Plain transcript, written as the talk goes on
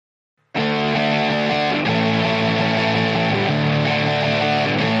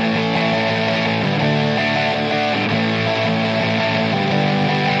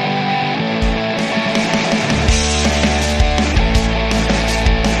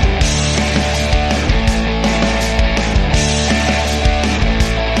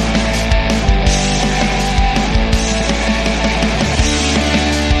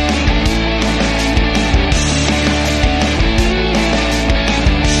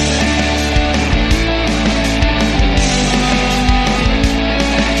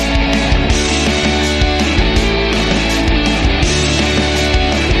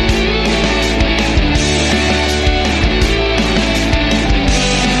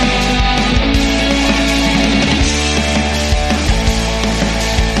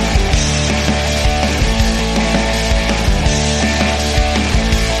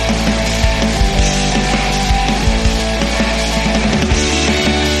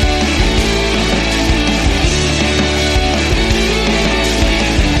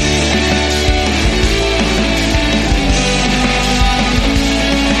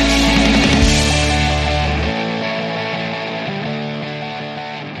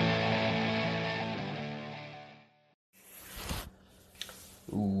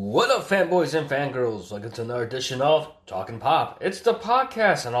What up, fanboys and fangirls? Welcome to another edition of Talking Pop. It's the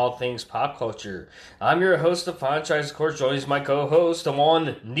podcast on all things pop culture. I'm your host, the franchise. Of course, joining my co-host, the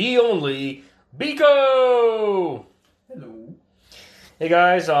one, the only, Biko. Hello. Hey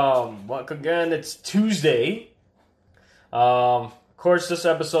guys, once again, it's Tuesday. Of course, this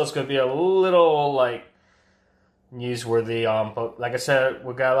episode's gonna be a little newsworthy. But like I said,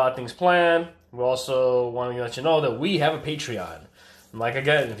 we got a lot of things planned. We also want to let you know that we have a Patreon. Like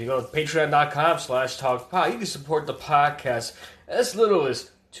again, if you go to patreon.com/talkpod, you can support the podcast as little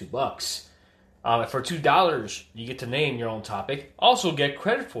as $2. For $2, you get to name your own topic. Also get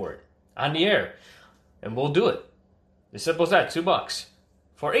credit for it on the air. And we'll do it. As simple as that, $2.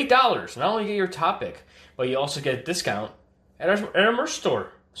 For $8, not only get your topic, but you also get a discount at our merch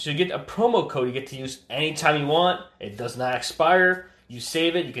store. So you get a promo code you get to use anytime you want. It does not expire. You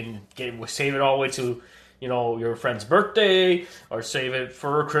save it. You can save it all the way to your friend's birthday, or save it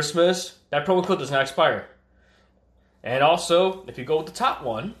for Christmas. That promo code does not expire. And also, if you go with the top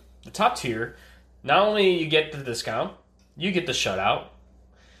one, the top tier, not only you get the discount, you get the shutout,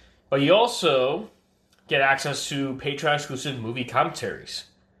 but you also get access to Patreon-exclusive movie commentaries,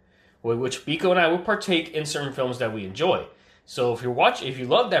 with which Biko and I will partake in certain films that we enjoy. So if you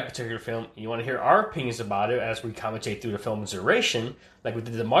love that particular film, and you want to hear our opinions about it as we commentate through the film's duration, like we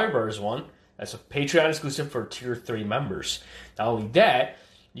did the Mario Bros. One, that's a Patreon exclusive for Tier 3 members. Not only that,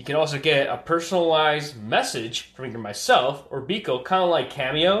 you can also get a personalized message from either myself or Biko, kind of like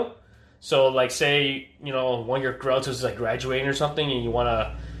Cameo. So, say, one of your relatives is graduating or something, and you want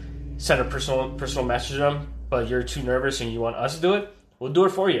to send a personal message to them, but you're too nervous and you want us to do it, we'll do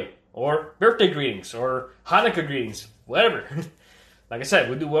it for you. Or birthday greetings, or Hanukkah greetings, whatever. Like I said,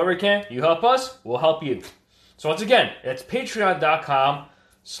 we'll do whatever we can. You help us, we'll help you. So once again, it's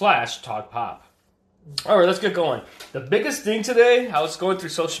patreon.com/talkpop. Alright, let's get going. The biggest thing today, I was going through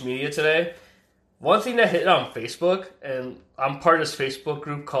social media today. One thing that hit on Facebook, and I'm part of this Facebook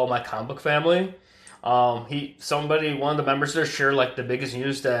group called My Comic Book Family. One of the members there shared the biggest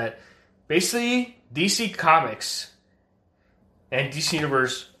news that basically DC Comics and DC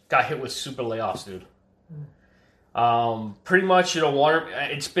Universe got hit with super layoffs, dude. Pretty much, Warner.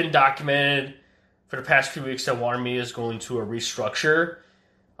 It's been documented for the past few weeks that Warner Media is going to a restructure.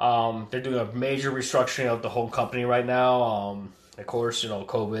 They're doing a major restructuring of the whole company right now. Of course,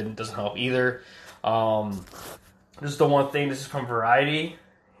 COVID doesn't help either. This is the one thing. This is from Variety.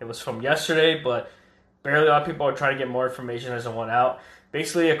 It was from yesterday, but barely a lot of people are trying to get more information as it went out.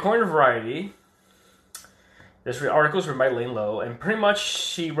 Basically, according to Variety, this article is written by Lane Lowe, and pretty much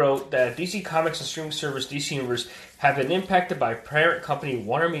she wrote that DC Comics and streaming service DC Universe have been impacted by parent company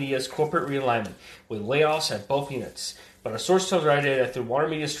Warner Media's corporate realignment, with layoffs at both units. But a source tells Variety that through Warner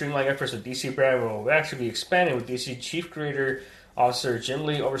Media's streamlining efforts, the DC brand will actually be expanding, with DC Chief Creator Officer Jim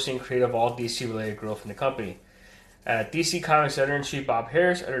Lee overseeing creative all DC-related growth in the company. At DC Comics, Editor-in-Chief Bob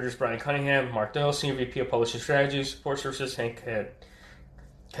Harris, editors Brian Cunningham, Mark Doyle, Senior VP of Publishing Strategy, Support Services Hank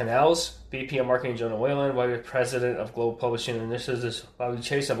Canals, VP of Marketing Jonah Whalen, Vice President of Global Publishing Initiatives Bobby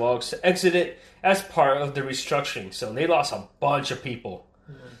Chase have all exited as part of the restructuring. So they lost a bunch of people,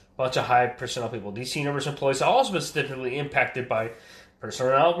 a bunch of high personnel people. DC Universe employees have also been significantly impacted by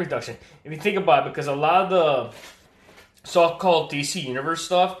personnel reduction. If you think about it, because a lot of the so-called DC Universe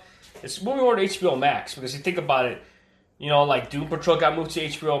stuff, it's moving over to HBO Max. Because you think about it, Doom Patrol got moved to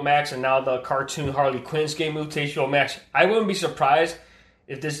HBO Max, and now the cartoon Harley Quinn's game moved to HBO Max. I wouldn't be surprised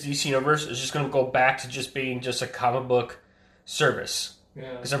if this DC Universe is just going to go back to just being just a comic book service.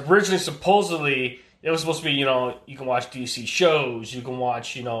 Because originally, supposedly, it was supposed to be, you can watch DC shows, you can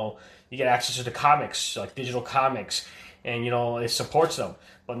watch, you get access to the comics, digital comics, and, it supports them.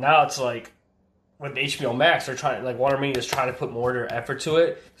 But now it's with HBO Max, they're trying, Warner Media is trying to put more of their effort to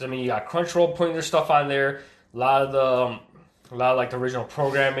it. Because, you got Crunchyroll putting their stuff on there, a lot of the original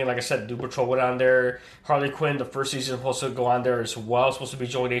programming. Like I said, Doom Patrol went on there. Harley Quinn, the first season, is supposed to go on there as well. It's supposed to be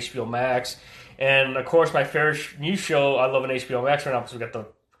joining HBO Max. And, of course, my favorite new show I love on HBO Max right now, because we got the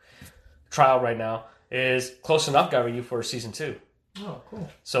trial right now, is Close Enough got renewed for season 2. Oh, cool.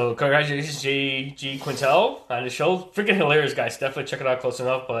 So, congratulations, G. Quintel on the show. Freaking hilarious, guys. Definitely check it out, Close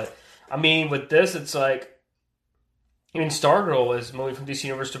Enough. But, with this, it's even Stargirl is moving from DC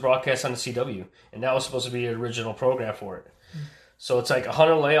Universe to broadcast on the CW. And that was supposed to be an original program for it. So it's 100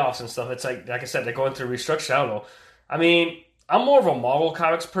 layoffs and stuff. It's like I said, they're going through restructuring. I don't know. I'm more of a Marvel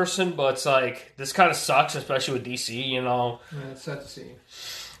Comics person, but it's this kind of sucks, especially with DC, Yeah, it's sad to see.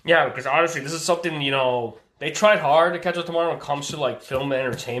 Yeah, because honestly, this is something, they tried hard to catch up to Marvel when it comes to film and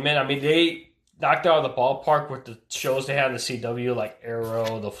entertainment. They knocked out of the ballpark with the shows they had on the CW, like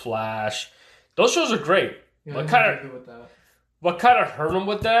Arrow, The Flash. Those shows are great. Yeah, but I'm agree with that. what kind of hurt them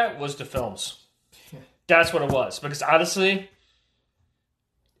with that was the films. That's what it was. Because honestly,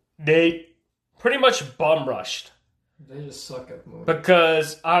 they pretty much bum rushed. They just suck at movies.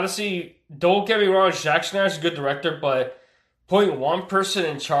 Because honestly, don't get me wrong, Zack Snyder's a good director, but putting one person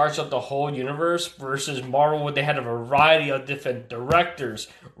in charge of the whole universe versus Marvel, where they had a variety of different directors,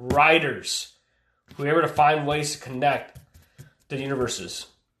 writers, who were able to find ways to connect the universes,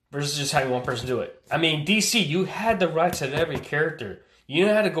 versus just having one person do it. I mean, DC, you had the rights at every character. You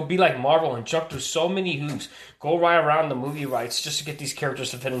had to go be like Marvel and jump through so many hoops, go right around the movie rights just to get these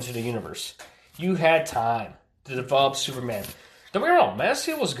characters to fit into the universe. You had time to develop Superman. Don't get me wrong, Man of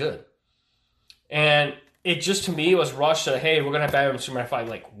Steel was good. And it just, to me, was rushed to, hey, we're going to have Batman and Superman fight.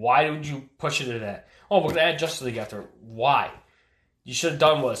 Like, why would you push it to that? Oh, we're going to add Justice League after. Why? You should have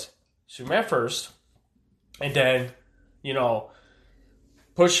done was Superman first, and then,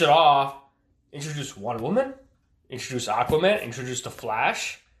 push it off, introduce Wonder Woman, introduce Aquaman, introduce The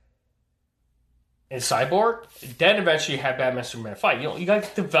Flash, and Cyborg. Then eventually have Batman and Superman fight. You got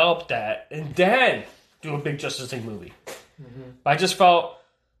to develop that, and then do a big Justice League movie. Mm-hmm. But I just felt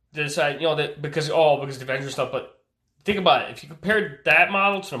that because the Avengers stuff. But think about it: if you compare that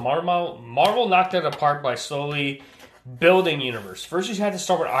model to the Marvel model, Marvel knocked it apart by slowly building universe. First, you had to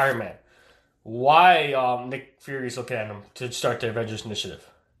start with Iron Man. Why Nick Fury's looking at him to start the Avengers initiative?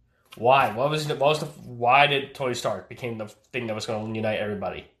 Why? Why did Tony Stark became the thing that was going to unite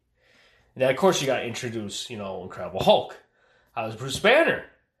everybody? And then, of course, you got to introduce, Incredible Hulk. How does Bruce Banner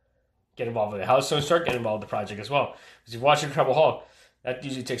get involved with it? How does Tony Stark get involved with the project as well? Because you watch Incredible Hulk, that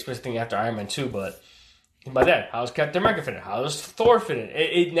usually takes place after Iron Man 2, but by then, how does Captain America fit in? How does Thor fit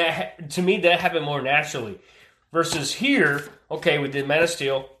in? To me, that happened more naturally. Versus here, okay, we did Man of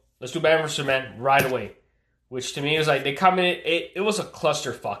Steel. Let's do Batman vs. Superman right away. Which to me is like, they come in, it was a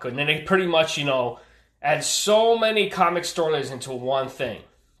clusterfuck. And then they pretty much, add so many comic storylines into one thing.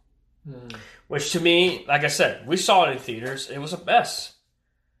 Which to me, like I said, we saw it in theaters. It was a mess.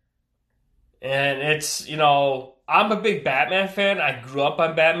 And it's, I'm a big Batman fan. I grew up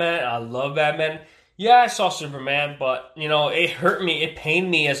on Batman. I love Batman. Yeah, I saw Superman, but, it hurt me. It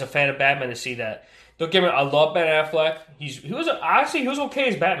pained me as a fan of Batman to see that. Don't get me wrong, I love Ben Affleck. He was okay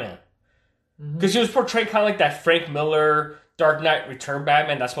as Batman. Because he was portrayed kind of like that Frank Miller Dark Knight Return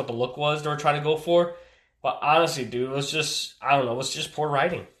Batman. That's what the look was they were trying to go for. But honestly, dude, it was just, I don't know, it was just poor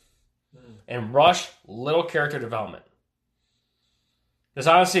writing. And rushed little character development. Because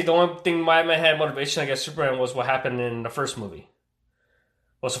honestly, the only thing Batman had motivation against Superman was what happened in the first movie.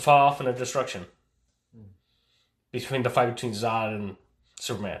 Was to fall off in the destruction. Between the fight between Zod and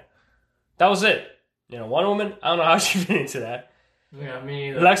Superman. That was it. Wonder Woman, I don't know how she fit into that. Yeah, I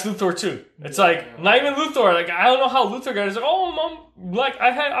mean... Lex Luthor, too. It's not even Luthor. Like, I don't know how Luthor got it. He's like,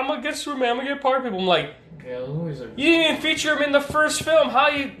 I'm gonna get Superman, I'm gonna get part people. I'm like, you didn't even feature him in the first film. How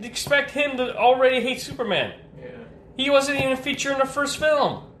do you expect him to already hate Superman? Yeah. He wasn't even featured in the first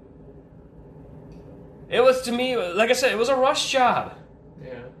film. It was, to me, like I said, it was a rush job.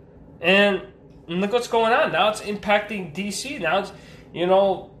 Yeah. And look what's going on. Now it's impacting DC. Now it's,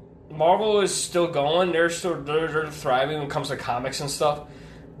 Marvel is still going. They're thriving when it comes to comics and stuff.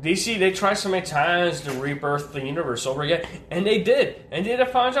 DC, they tried so many times to rebirth the universe over again, and they did. And they did a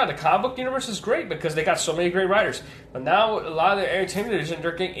fine job. The comic book universe is great because they got so many great writers. But now a lot of the entertainment division,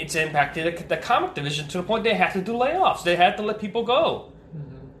 it's impacted the comic division to the point they have to do layoffs. They have to let people go,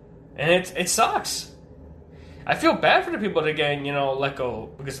 and it sucks. I feel bad for the people that get let go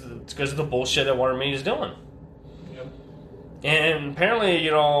because of the bullshit that Warner Media is doing. And apparently,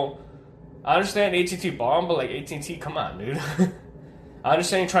 I understand AT&T bomb, but AT&T, come on, dude. I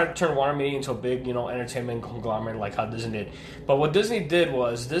understand you trying to turn Warner Media into a big, entertainment conglomerate like how Disney did. But what Disney did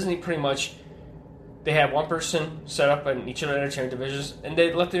was, Disney pretty much, they had one person set up in each of the entertainment divisions, and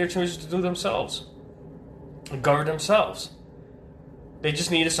they let the entertainment divisions do themselves. Govern themselves. They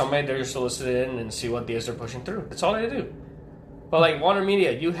just needed somebody there to solicit in and see what deals they're pushing through. That's all they do. But Warner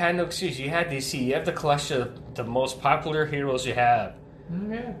Media, you had no excuse. You had DC. You have the collection of the most popular heroes you have.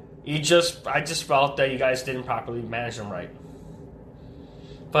 Yeah. I just felt that you guys didn't properly manage them right.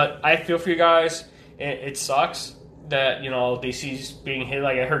 But I feel for you guys. It sucks that DC's being hit.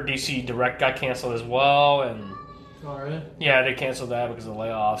 Like I heard DC Direct got canceled as well, and really? Yeah, they canceled that because of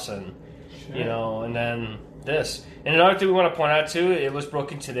layoffs, and and then this. And another thing we want to point out too, it was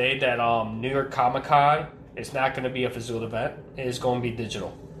broken today that New York Comic Con. It's not going to be a physical event. It is going to be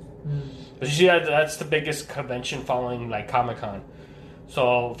digital. But you see, that's the biggest convention following Comic-Con.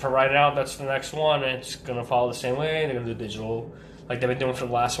 So for right now, that's the next one. It's going to follow the same way. They're going to do digital like they've been doing for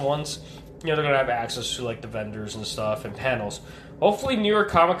the last ones. They're going to have access to the vendors and stuff and panels. Hopefully New York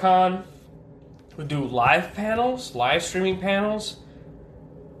Comic-Con, who do live panels, live streaming panels,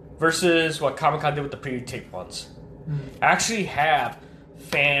 versus what Comic-Con did with the pre-taped ones. Actually have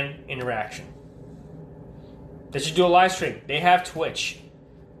fan interaction. They should do a live stream. They have Twitch.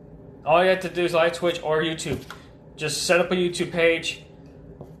 All you have to do is live Twitch or YouTube. Just set up a YouTube page,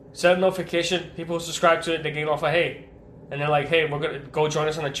 set a notification. People who subscribe to it, they get off like, hey. And they're like, hey, we're going to go join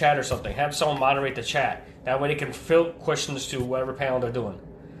us on the chat or something. Have someone moderate the chat. That way they can fill questions to whatever panel they're doing.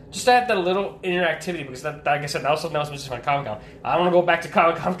 Just to have that little interactivity, because that, like I said, that was something else missing on Comic-Con. I don't want to go back to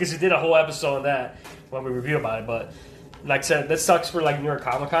Comic-Con because we did a whole episode on that when we review about it. But like I said, that sucks for like New York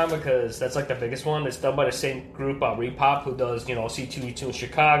Comic-Con because that's like the biggest one. It's done by the same group, Repop, who does, C2E2 in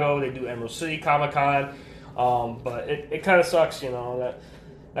Chicago. They do Emerald City Comic-Con. But it kind of sucks, that,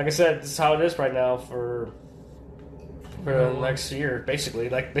 like I said, this is how it is right now for the next year, basically.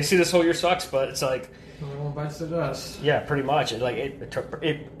 Like, they see this whole year sucks, but it's like... No one bites the dust. Yeah, pretty much.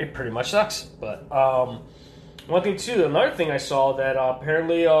 It pretty much sucks. But, one thing, too, another thing I saw that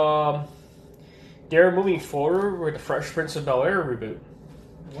apparently they're moving forward with the Fresh Prince of Bel-Air reboot.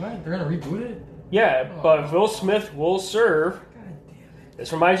 What? They're going to reboot it? Yeah, but Will Smith will serve. God damn it.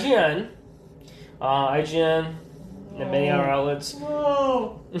 It's from IGN. IGN and many other outlets.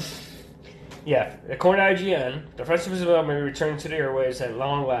 Whoa! Yeah, according to IGN, the Fresh Prince of Bel-Air may return to the airwaves at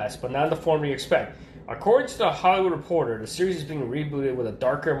long last, but not in the form we expect. According to the Hollywood Reporter, the series is being rebooted with a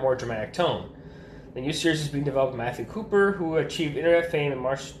darker, more dramatic tone. The new series is being developed by Matthew Cooper, who achieved internet fame in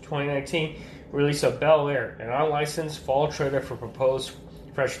March 2019, release of Bel-Air, an unlicensed fall trailer for proposed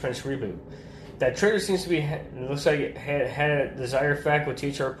Fresh Prince reboot. That trailer seems to be, it looks like it had a desired effect, with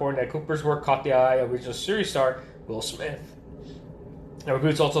THR reporting that Cooper's work caught the eye of original series star Will Smith. The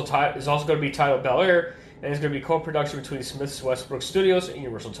reboot is also going to be titled Bel-Air, and it's going to be co-production between Smith's Westbrook Studios and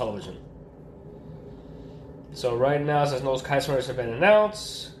Universal Television. So right now, it says no cast members have been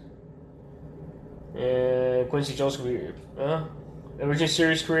announced. And Quincy Jones will be... original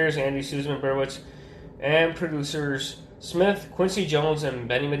series creators Andy Sussman Berwitz and producers Smith, Quincy Jones, and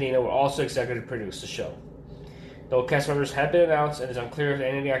Benny Medina will also executive produce the show. Though cast members have been announced, and it's unclear if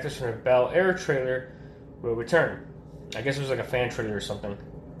any of the actors from the Bel-Air trailer will return. I guess it was like a fan trailer or something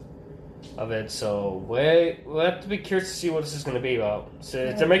of it. So we'll have to be curious to see what this is going to be about. So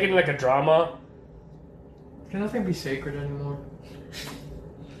if they're making it like a drama. Can nothing be sacred anymore?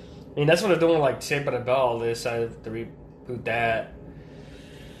 I mean, that's what they're doing, like Saved by the Bell. They decided to reboot that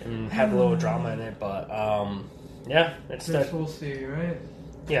and have a little drama in it. But yeah, it's that. We'll see, right?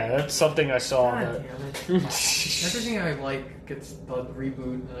 Yeah, that's something I saw. God damn it. Everything I like gets the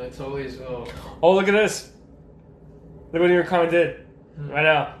reboot, and it's always Oh, look at this! Look what New York Comic did right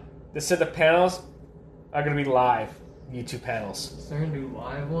now. They said the panels are going to be live YouTube panels. Is there going to do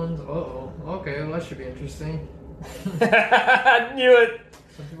live ones? Uh-oh. Okay, well, that should be interesting. I knew it!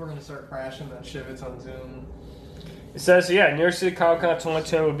 Some people are going to start crashing that shit if it's on Zoom. It says, New York City Comic Con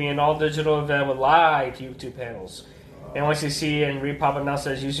 2010 will be an all-digital event with live YouTube panels. NYCC and Repop announced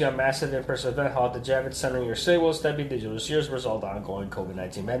that it's usually a massive in-person event held at the Javits Center in New York City will instead be digital this year as a result of the ongoing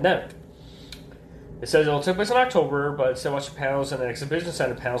COVID-19 pandemic. It says it will take place in October, but instead of watching panels and the exhibition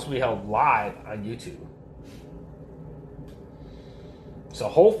center panels will be held live on YouTube. So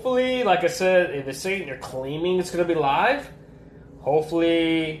hopefully, like I said, if it's saying they're claiming it's going to be live,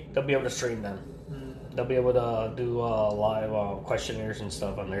 hopefully they'll be able to stream them. They'll be able to do live questionnaires and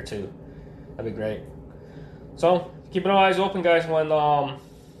stuff on there too. That'd be great. So keep your eyes open, guys. When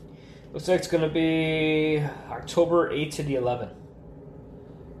looks like it's going to be October 8th to the 11th.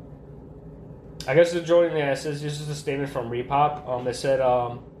 I guess they're joining. Yeah, it says this is a statement from Repop. They said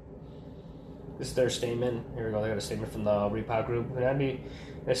this is their statement. Here we go. They got a statement from the Repop group.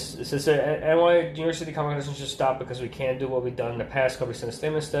 It says NY New York City Comic Con doesn't just stop because we can't do what we've done in the past. Company sent a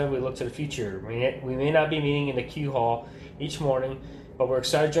statement. Instead, we look to the future. We may not be meeting in the Q Hall each morning, but we're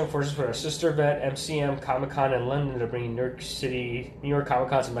excited to join forces with our sister event, MCM Comic Con in London, to bring New York Comic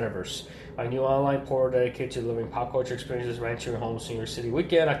Con to Metaverse. Our new online portal dedicated to delivering pop culture experiences right to your homes, New York City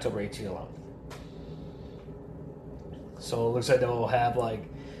weekend, October 18th to 11th. So it looks like they'll have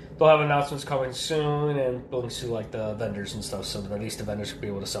announcements coming soon and links to like the vendors and stuff, so that at least the vendors will be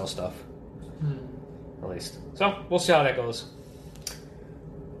able to sell stuff. At least. So we'll see how that goes.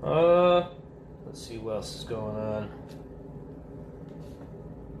 Let's see what else is going on.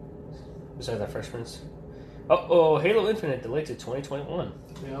 Besides that Fresh Prince. Halo Infinite delayed to 2021.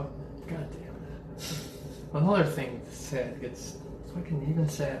 Yep. God damn it. Another thing sad gets fucking even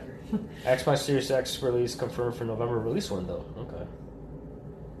sadder. Xbox Series X release confirmed for November release window.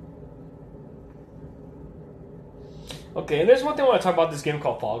 Okay, and there's one thing I want to talk about this game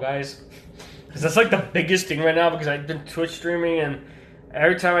called Fall Guys. Because that's like the biggest thing right now, because I've been Twitch streaming and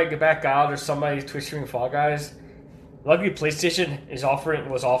Every time I get back out, there's somebody Twitch streaming Fall Guys. Luckily, PlayStation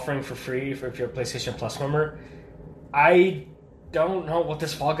was offering for free if you're a PlayStation Plus member. I don't know what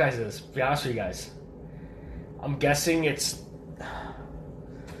this Fall Guys is, to be honest with you guys. I'm guessing it's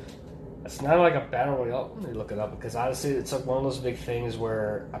not like a battle royale. Let me look it up because honestly, it's like one of those big things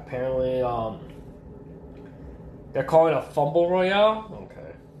where apparently they're calling it a fumble royale.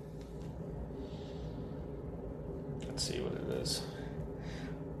 Okay, let's see what it is.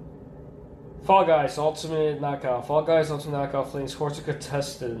 Fall Guys Ultimate Knockout. Fall Guys Ultimate Knockout flings hordes of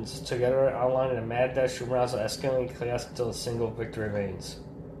contestants together online in a mad dash through rounds of escalating chaos until a single victory remains.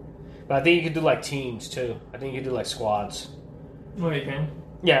 But I think you can do like teams too. I think you can do like squads. Oh, you can?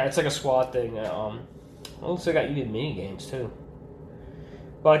 Yeah, it's like a squad thing. Also got even mini games too.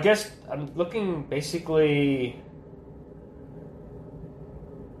 But I guess I'm looking basically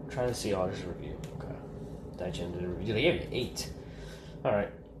trying to see all this review. Okay, Digest did a review. They gave it 8. All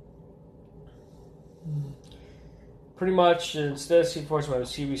right. Pretty much, instead of C4's my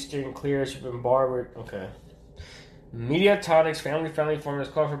CV steering clear, you've been barred. Okay. Mediatonics family-friendly format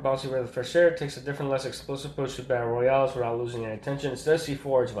is called for bouncy breath of fresh air. It takes a different, less explosive approach to battle royales without losing any attention. Instead of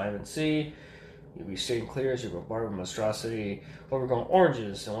C4, it's vitamin C. You'll be steering clear as you're bombarded with monstrosity. Overgrown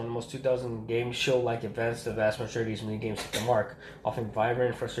oranges, and one of the most 2000 game show-like events, the vast majority of these mini games hit the mark, offering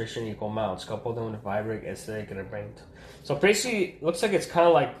vibrant and frustration in equal amounts. Couple them with a vibrant aesthetic and a brain. So basically, it looks like it's kind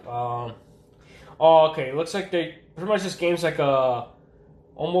of like. Okay. It looks like they pretty much this game's like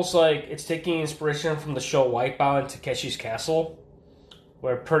almost like it's taking inspiration from the show Wipeout and Takeshi's Castle,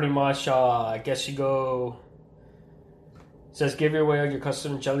 where pretty much I guess you go. It says give your way on your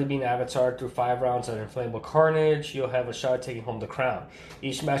custom Jelly Bean avatar through 5 rounds of inflammable carnage. You'll have a shot at taking home the crown.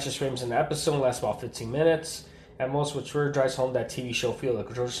 Each match is frames in an episode and lasts about 15 minutes. At most, which really drives home that TV show feel. The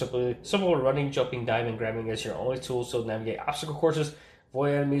controls are simple running, jumping, diving, grabbing as your only tools to navigate obstacle courses,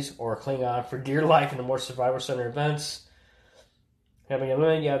 avoid enemies, or cling on for dear life in the more survivor-centered events. Having a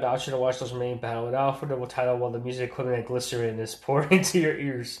limit, you have the option to watch those remaining battle it out for the title while the music equipment and glycerin is poured into your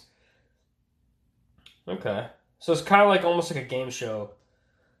ears. Okay. So it's kind of like almost like a game show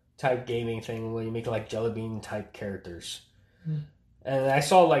type gaming thing where you make like Jelly Bean type characters. And I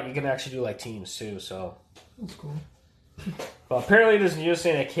saw like you can actually do like teams too, so. That's cool. But apparently there's news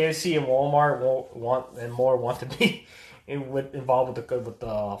saying that KFC and Walmart want to be involved with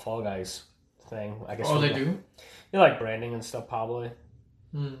the Fall Guys thing. I guess. Oh, they do? They like branding and stuff, probably.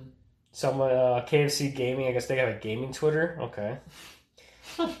 Some KFC Gaming, I guess they have a gaming Twitter. Okay.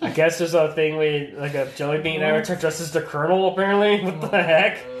 I guess there's a thing where like a Jelly Bean avatar dresses the Colonel, apparently. What the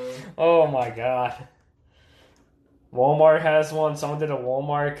heck? Oh my god. Walmart has one. Someone did a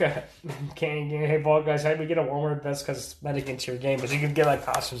Walmart game. Hey, Fall Guys, how do we get a Walmart best cosmetic into your game? Because you can get like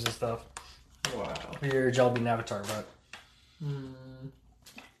costumes and stuff. Wow. For your Jelly Bean avatar, but.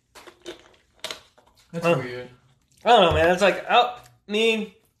 That's weird. I don't know, man. It's like,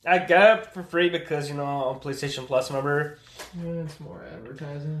 I got it for free because, I'm a PlayStation Plus member. Yeah, it's more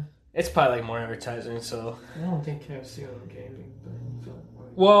advertising. It's probably like more advertising, so. I don't think KFC on the gaming thing. So.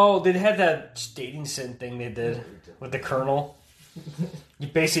 Well, they had that dating sim thing they did with the Colonel. You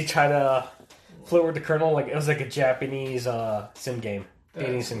basically try to flirt with the Colonel like it was like a Japanese sim game.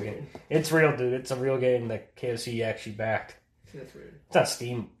 Dating sim game. It's real, dude. It's a real game that KFC actually backed. That's weird. It's on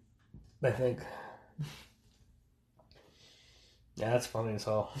Steam, I think. Yeah, that's funny as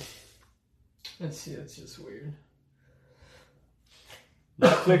hell. That's just weird.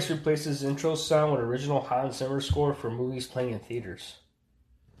 Netflix replaces intro sound with original Hans Zimmer score for movies playing in theaters.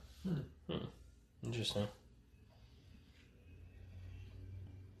 Interesting.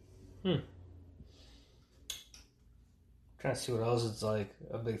 Trying to see what else it's like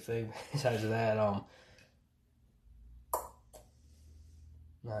a big thing besides that.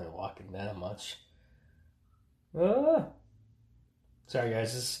 Not walking that much. Sorry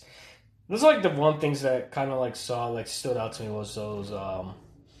guys, this is like the one things that kind of like stood out to me was those.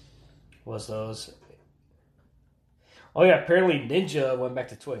 Oh yeah, apparently Ninja went back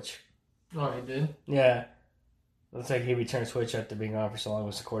to Twitch. Oh, he did? Yeah. Looks like he returned to Twitch after being on for so long.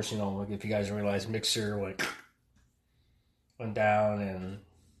 Which of course, like if you guys realize Mixer went down and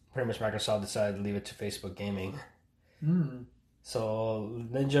pretty much Microsoft decided to leave it to Facebook Gaming. So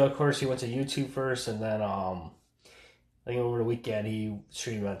Ninja, of course, he went to YouTube first, and then I think over the weekend he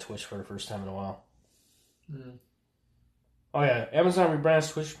streamed on Twitch for the first time in a while. Oh yeah, Amazon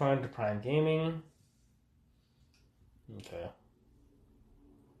rebrands Twitch Prime to Prime Gaming. Okay.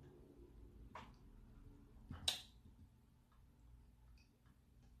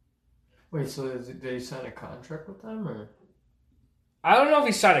 Wait, so did they sign a contract with them, or? I don't know if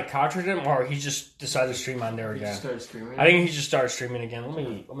he signed a contract with him or he just decided to stream on there He again. just started streaming. I think he just started streaming again.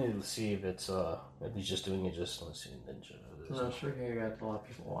 Let me see if it's if he's just doing it just. Let's see. Ninja. I'm not sure he got a lot of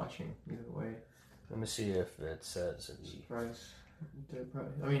people watching either way. Let me see if it says if he. Surprise.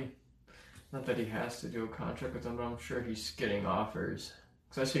 I mean, not that he has to do a contract with them, but I'm sure he's getting offers,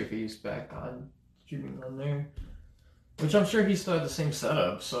 especially if he's back on streaming on there. Which I'm sure he still had the same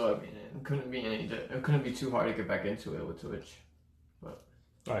setup, so I mean, it couldn't be too hard to get back into it with Twitch. But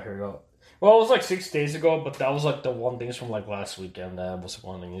Alright, here we go. Well, it was like 6 days ago, but that was like the one thing from like last weekend that was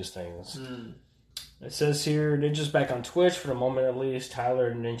one of these things. It says here, Ninja's back on Twitch for the moment at least. Tyler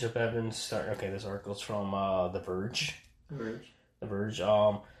and Ninja Bevins start. Okay, this article's from The Verge. The Verge.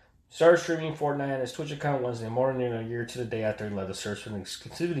 Started streaming Fortnite on his Twitch account Wednesday morning, a year to the day after he led the search for an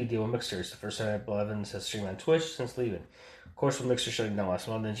exclusivity deal with Mixer. It's the first time Blevins has streamed on Twitch since leaving. Of course, with Mixer shutting down last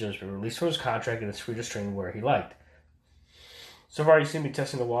month, Ninja has been released from his contract and is free to stream where he liked. So far, he seemed to be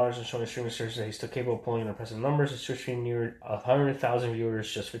testing the waters and showing streaming services that he's still capable of pulling in impressive numbers. His Twitch stream neared 100,000 viewers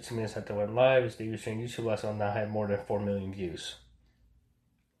just 15 minutes after it went live. His debut stream on YouTube last month now had more than 4 million views.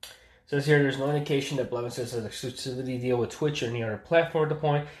 It says here, there's no indication that Blevins has an exclusivity deal with Twitch or any other platform at the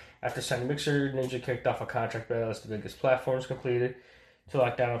point. After signing Mixer, Ninja kicked off a contract battle as the biggest platforms completed to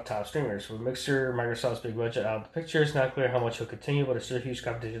lock down of top streamers. With Mixer, Microsoft's big budget out of the picture, it's not clear how much he'll continue, but it's still a huge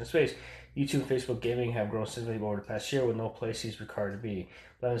competition in space. YouTube and Facebook gaming have grown significantly over the past year with no place he's required to be.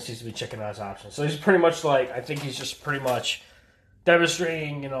 Blevins seems to be checking out his options. So he's pretty much like, I think he's just pretty much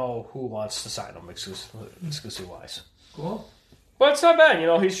demonstrating, who wants to sign him exclusive-wise. Cool. But it's not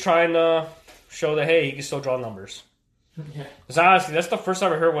bad, he's trying to show that, hey, he can still draw numbers. Yeah. Because honestly, that's the first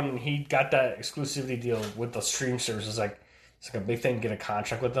time I heard when he got that exclusivity deal with the stream service. It's like a big thing to get a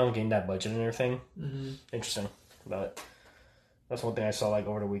contract with them, getting that budget and everything. Mm-hmm. Interesting. But that's one thing I saw like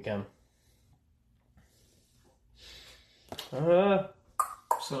over the weekend. So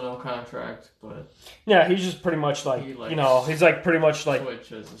no contract, but yeah, he's just pretty much like he's like pretty much like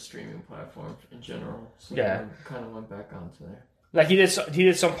Twitch as a streaming platform in general. So yeah, kind of went back onto there. Like he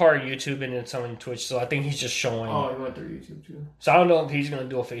did some part of YouTube and then some on Twitch, so I think he's just showing. Oh, he went through YouTube too. So I don't know if he's gonna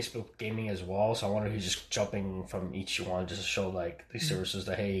do a Facebook gaming as well. So I wonder if he's just jumping from each one just to show like these services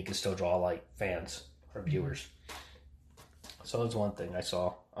that hey, he can still draw like fans or viewers. So that's one thing I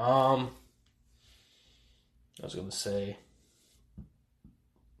saw. I was gonna say.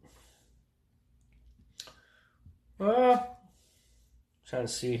 Trying to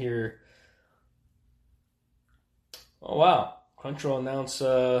see here. Oh wow. Crunchyroll announced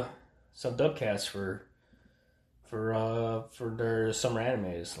some dubcasts for their summer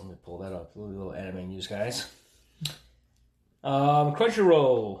animes. Let me pull that up. A little anime news, guys.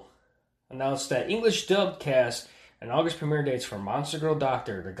 Crunchyroll announced that English dubcast and August premiere dates for Monster Girl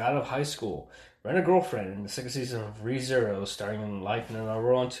Doctor, The God of High School, Rent a Girlfriend, and the second season of ReZero, starring in Life in Another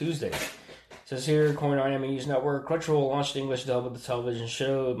World on Tuesday. It says here, according to Anime News Network, Crunchyroll launched the English dub of the television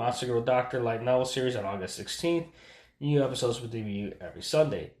show Monster Girl Doctor light novel series on August 16th. New episodes will debut every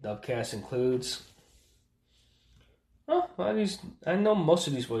Sunday. Dubcast includes... I know most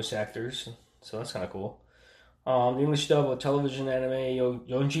of these voice actors, so that's kind of cool. The English dub of television anime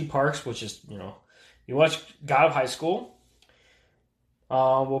Yonji Parks, which is, you watch God of High School.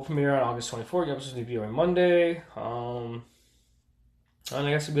 Will premiere on August 24th. The episodes will debut on Monday. And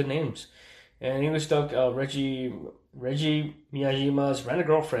I got some good names. And English dub Reggie Miyajima's Rent a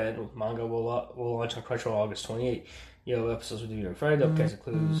Girlfriend manga will launch on Crunchyroll August 28th. Episodes will debut on Friday. Dubcast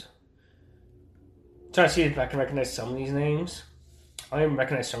includes... Trying to see if I can recognize some of these names. I don't even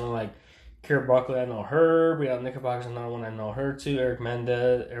recognize someone like Kira Buckley, I know her. Brianna Knickerbocker's another one, I know her too.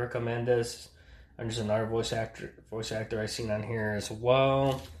 Erica Mendez. And there's another voice actor I've seen on here as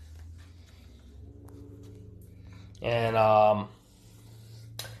well. And I'm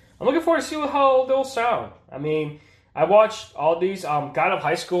looking forward to see how they'll sound. I mean, I watched all these. God of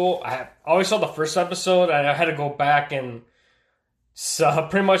High School. I always saw the first episode. And I had to go back and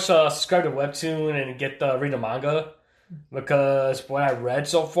pretty much subscribe to Webtoon and read the manga. Because what I read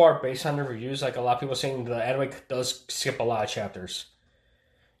so far, based on the reviews, like a lot of people saying the anime does skip a lot of chapters.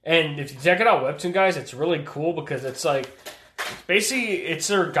 And if you check it out, Webtoon, guys, it's really cool because it's like, it's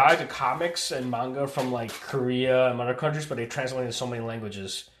their guide to comics and manga from like Korea and other countries, but they translate into so many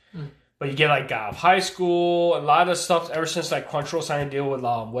languages. But you get like God of High School, a lot of stuff ever since like Crunchyroll signed a deal with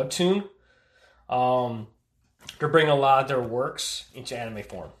Webtoon. They're bringing a lot of their works into anime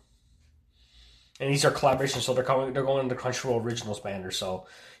form. And these are collaborations, so they're going into Crunchyroll Originals banner. So,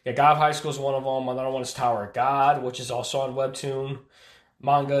 yeah, God of High School is one of them. Another one is Tower of God, which is also on Webtoon.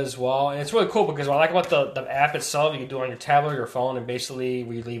 manga as well, and it's really cool because what I like about the app itself, you can do it on your tablet or your phone, and basically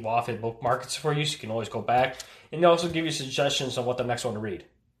we leave off it bookmarks for you, so you can always go back, and they also give you suggestions on what the next one to read.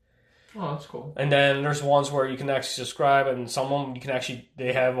 Oh, that's cool. And then there's ones where you can actually subscribe, and some of them you can actually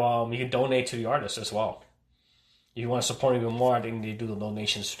they have you can donate to the artist as well. If you want to support even more, I think they do the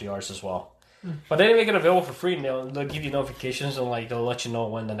donations to the artist as well. But they make it available for free, and they'll give you notifications and like they'll let you know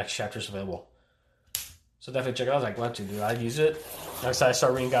when the next chapter is available. So definitely check it out. I was like, what to do? I use it. Next time I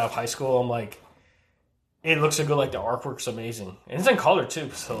start reading out of high school, I'm like, it looks so good. Like the artwork's amazing, and it's in color too.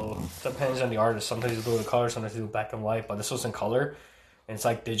 So it depends on the artist. Sometimes you do it in color, sometimes you do it black and white. But this was in color, and it's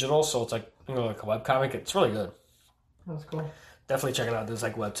like digital, so it's like like a webcomic. It's really good. That's cool. Definitely check it out. There's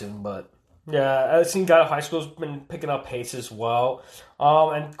like webtoon, but yeah, I've seen God of High School's been picking up pace as well.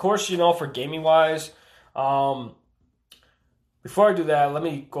 And of course, for gaming wise, before I do that, let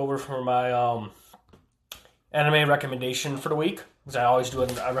me go over for my anime recommendation for the week, because I always do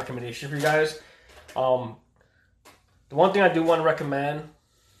a recommendation for you guys. The one thing I do want to recommend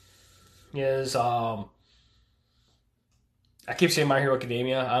is I keep saying My Hero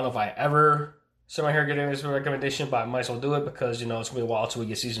Academia. I don't know if I ever say My Hero Academia is a recommendation, but I might as well do it because it's going to be a while until we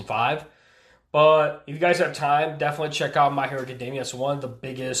get season 5. But if you guys have time, definitely check out My Hero Academia. It's one of the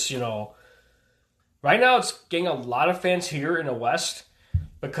biggest, right now it's getting a lot of fans here in the West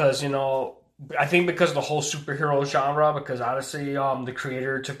because, I think because of the whole superhero genre, because honestly, the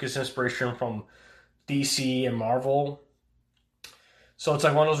creator took his inspiration from DC and Marvel. So it's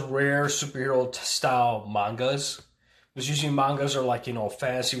like one of those rare superhero style mangas. Because usually mangas are like,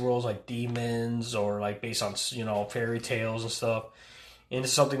 fantasy worlds like demons or like based on, fairy tales and stuff. And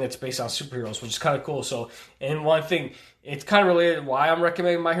it's something that's based on superheroes, which is kind of cool. So, and one thing, it's kind of related to why I'm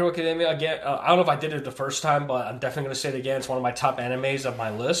recommending My Hero Academia again. I don't know if I did it the first time, but I'm definitely going to say it again. It's one of my top animes of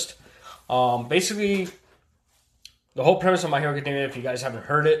my list. Basically, the whole premise of My Hero Academia, if you guys haven't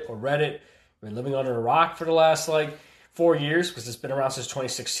heard it or read it, you've been living under a rock for the last 4 years because it's been around since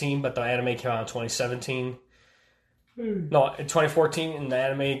 2016, but the anime came out in 2017. No, in 2014, and the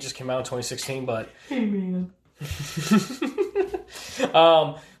anime just came out in 2016. But hey, man.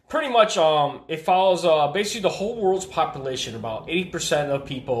 Pretty much, it follows basically the whole world's population. About 80% of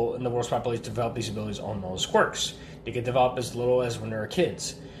people in the world's population develop these abilities on those quirks. They get developed as little as when they're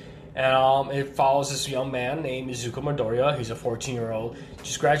kids. And it follows this young man named Izuku Midoriya. He's a 14-year-old.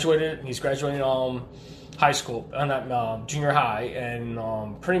 Just graduated. He's graduating high school, not junior high,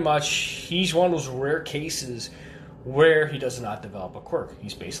 and pretty much he's one of those rare cases where he does not develop a quirk.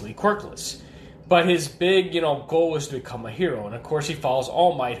 He's basically quirkless. But his big, goal is to become a hero. And of course he follows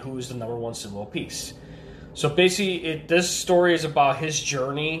All Might, who is the number one symbol of peace. So basically, this story is about his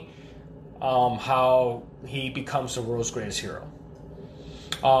journey, how he becomes the world's greatest hero.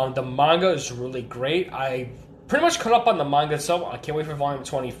 The manga is really great. I pretty much caught up on the manga itself. I can't wait for volume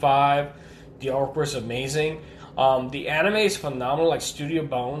 25. The artwork is amazing. The anime is phenomenal. Like Studio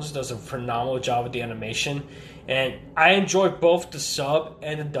Bones does a phenomenal job with the animation. And I enjoy both the sub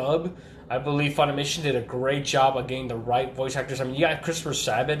and the dub. I believe Funimation did a great job of getting the right voice actors. I mean, you got Christopher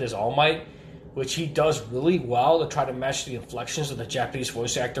Sabat as All Might, which he does really well to try to match the inflections of the Japanese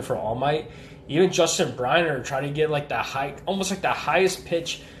voice actor for All Might. Even Justin Briner trying to get almost like the highest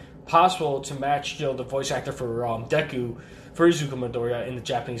pitch possible to match, the voice actor for Deku, for Izuku Midoriya in the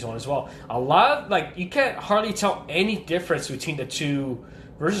Japanese one as well. A lot of, you can't hardly tell any difference between the two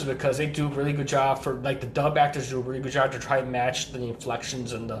versions because they do a really good job for, the dub actors do a really good job to try and match the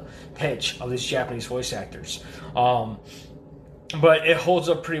inflections and the pitch of these Japanese voice actors. But it holds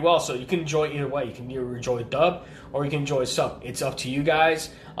up pretty well, so you can enjoy either way. You can either enjoy dub or you can enjoy sub. It's up to you guys.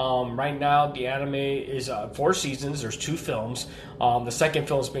 Right now, the anime is 4 seasons. There's 2 films. The second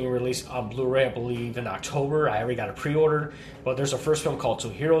film is being released on Blu-ray, I believe, in October. I already got it pre-ordered. But there's a first film called Two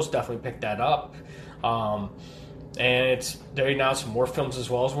Heroes. Definitely pick that up. And they announced more films as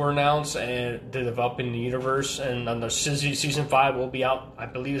well as were announced, and they're developing the universe. And then the season 5 will be out. I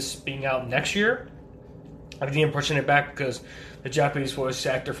believe it's being out next year. I think I'm pushing it back because the Japanese voice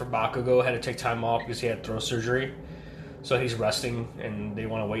actor for Bakugo had to take time off because he had throat surgery. So he's resting, and they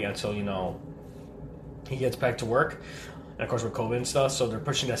want to wait until, he gets back to work. And, of course, with COVID and stuff, so they're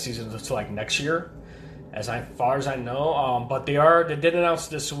pushing that season to, next year, as far as I know. But they did announce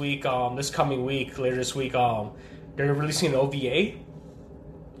this week, this coming week, later this week, they're releasing an OVA,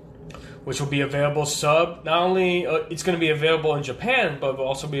 which will be available sub. Not only it's going to be available in Japan, but will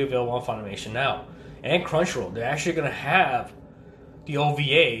also be available on Funimation now. And Crunchyroll. They're actually going to have the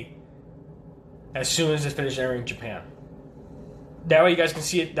OVA as soon as it finishes airing in Japan. That way you guys can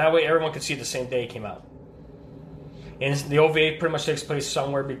see it. That way everyone can see it the same day it came out. And the OVA pretty much takes place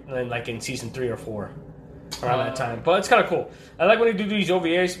somewhere in season 3 or 4. around that time. But it's kind of cool. I like when they do these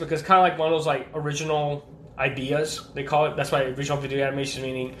OVAs because kind of like one of those like original ideas, they call it. That's why original video animation,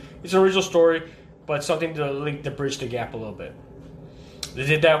 meaning it's an original story, but something to link the bridge the gap a little bit. They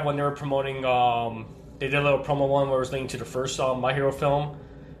did that when they were promoting, they did a little promo one where it was linked to the first My Hero film.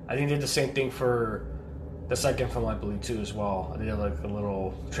 I think they did the same thing for the second film, I believe, too, as well. They did like a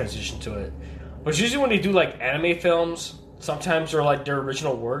little transition to it. But usually when they do like anime films, sometimes they're like their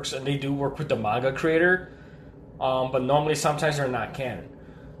original works, and they do work with the manga creator. But normally, sometimes they're not canon.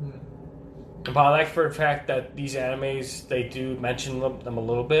 But I like for the fact that these animes, they do mention them a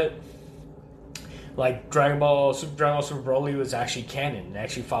little bit. Like Dragon Ball Super Broly was actually canon. It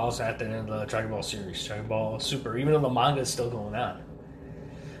actually follows at the end of the Dragon Ball series, Dragon Ball Super, even though the manga is still going on.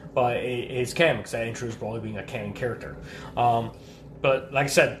 But it's canon because that introduced Broly being a canon character. But like I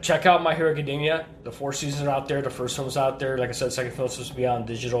said, check out My Hero Academia. The 4 seasons are out there. The first film's out there. Like I said, the second film's supposed to be on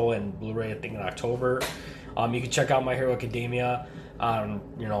digital and Blu-ray, I think, in October. You can check out My Hero Academia on,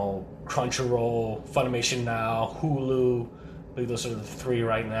 Crunchyroll, Funimation Now, Hulu. I believe those are the 3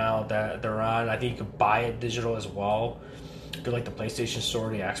 right now that they're on. I think you can buy it digital as well. If you like the PlayStation Store,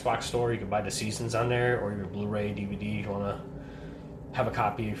 the Xbox Store, you can buy the seasons on there, or your Blu-ray, DVD, if you want to have a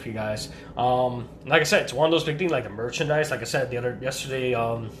copy for you guys. Like I said, it's one of those big things, like the merchandise. Like I said, yesterday,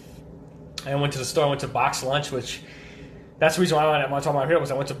 I went to the store. I went to Box Lunch, which that's the reason why I want to talk about here,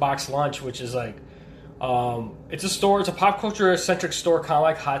 was I went to Box Lunch, which is like, it's a store. It's a pop culture centric store, kind of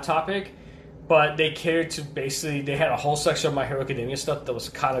like Hot Topic, but they catered to basically, they had a whole section of My Hero Academia stuff that was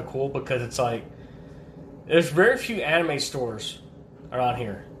kind of cool because it's like, there's very few anime stores around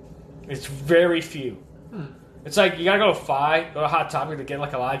here. It's very few. It's like you gotta go to Fi, go to Hot Topic to get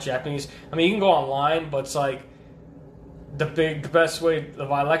like a lot of Japanese. I mean, you can go online, but it's like the best way.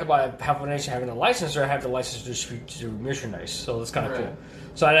 What I like about Funimation having a license, or have the license to distribute merchandise, so it's kind of cool.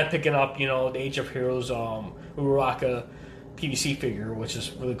 So I ended up picking up, the Age of Heroes Uraraka PVC figure, which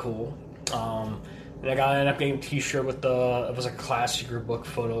is really cool. And I ended up getting a T-shirt with it was like a class secret book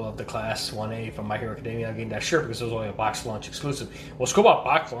photo of the class 1A from My Hero Academia. I gained that shirt because it was only a Box Lunch exclusive. What's cool about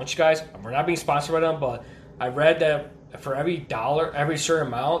Box Lunch, guys, we're not being sponsored by them, but I read that for every certain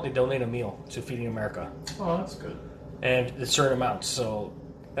amount, they donate a meal to Feeding America. Oh, that's good. And it's certain amounts, so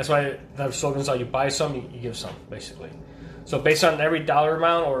that's why the slogan's like, you buy some, you give some, basically. So based on every dollar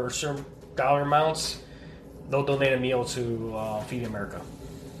amount or certain dollar amounts, they'll donate a meal to Feeding America.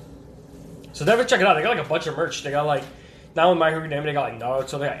 So definitely check it out. They got like a bunch of merch. They got like, not only My Hero Academia, they got like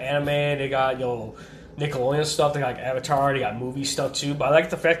Naruto, they got anime, they got Nickelodeon stuff, they got like Avatar, they got movie stuff too. But I like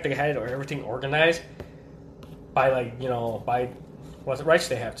the fact they had everything organized by by what rights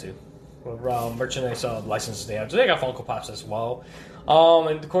they have to, what merchandise licenses they have. So they got Funko Pops as well.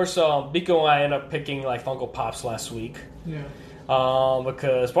 And of course, Biko and I ended up picking like Funko Pops last week. Yeah.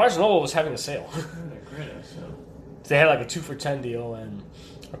 Because Barnes & Noble was having a sale. Great sale. They had like a 2 for $10 deal, and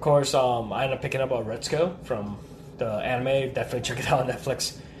of course, I ended up picking up a Retsuko from the anime. Definitely check it out on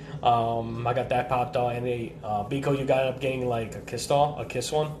Netflix. I got that popped on. And Biko, you got up getting like a Kiss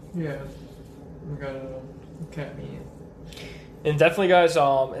one. Yeah, we got a cat meat. And definitely, guys.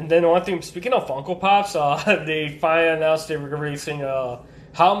 And then one thing, speaking of Funko Pops, they finally announced they were releasing How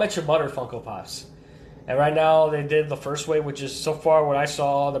I Met Your Mother Funko Pops. And right now, they did the first wave, which is so far what I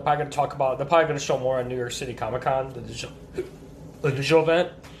saw. They're probably going to show more at New York City Comic Con, the digital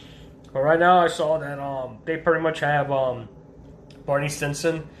event. But right now, I saw that they pretty much have Barney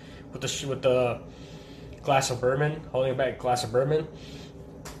Stinson with the glass of bourbon, holding back a glass of bourbon,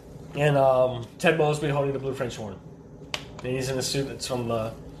 and Ted Mosby holding the blue French horn. And he's in the suit that's from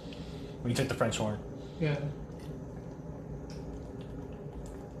when you took the French horn. Yeah.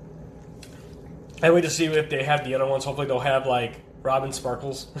 I wait to see if they have the other ones. Hopefully, they'll have like Robin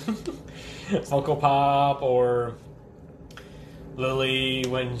Sparkles, Funko Pop, or Lily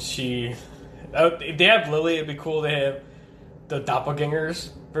when she. If they have Lily, it'd be cool. They have the doppelgangers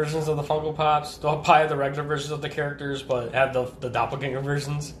versions of the Funko Pops. They'll probably have the regular versions of the characters, but have the doppelganger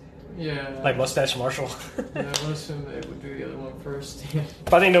versions. Yeah. Like Mustache Marshall. Yeah, I would assume they would do the other one first.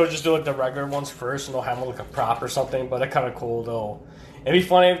 But I think they would just do like the regular ones first, and they'll have them like a prop or something. But that's kind of cool, though. It'd be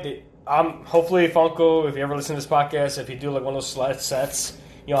funny if they. Hopefully Funko, if you ever listen to this podcast, if you do like one of those sets,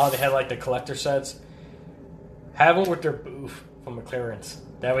 you know how they had like the collector sets, have them with their booth from the clearance.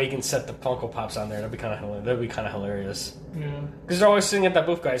 That way you can set the Funko Pops on there. That'd be kind of hilarious. Yeah. Because they're always sitting at that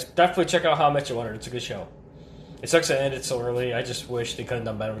booth, guys. Definitely check out How I Met Your Mother. It's a good show. It sucks it ended so early. I just wish they could have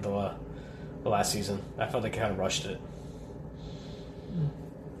done better with the last season. I felt they kind of rushed it.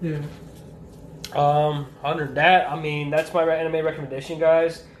 Yeah. Other than that, I mean, that's my anime recommendation,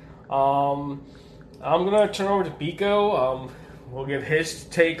 guys. I'm gonna turn over to Biko. We'll give his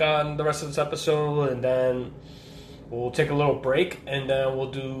take on the rest of this episode, and then We'll take a little break, and then we'll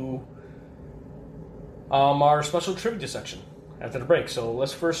do our special trivia section after the break. So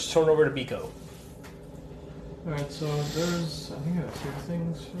let's first turn over to Biko. Alright, so there's, I think I have 2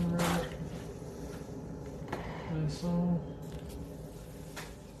 things from Reddit. I saw.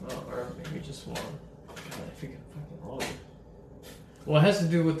 Oh, or maybe just one. God, I think it fucking loaded. Well, it has to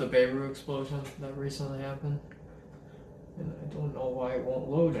do with the Beirut explosion that recently happened. And I don't know why it won't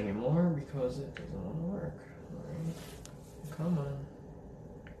load anymore, because it doesn't want to work. Alright. Come on.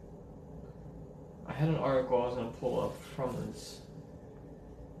 I had an article I was going to pull up from this.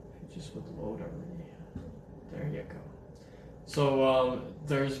 If it just would load already. There you go. So,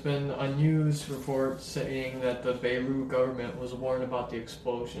 there's been a news report saying that the Beirut government was warned about the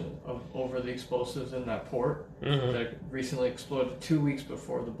explosion over the explosives in that port that recently exploded 2 weeks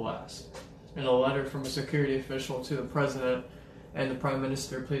before the blast. In a letter from a security official to the president and the prime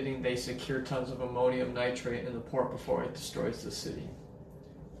minister pleading they secure tons of ammonium nitrate in the port before it destroys the city,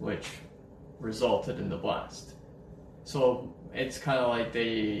 which resulted in the blast. So it's kind of like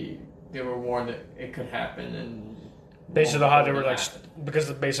they were warned that it could happen, and based on how they were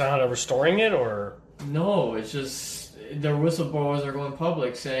based on how they were storing it, or no, it's just their whistleblowers are going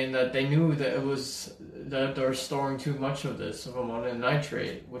public saying that they knew that that they're storing too much of ammonium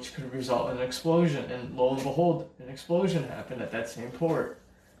nitrate, which could result in an explosion, and lo and behold, an explosion happened at that same port.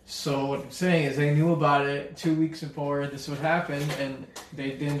 So what I'm saying is they knew about it 2 weeks before this would happen, and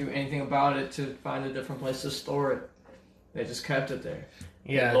they didn't do anything about it to find a different place to store it. They just kept it there.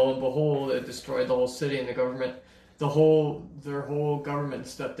 Yeah. And lo and behold, it destroyed the whole city, and the government, their whole government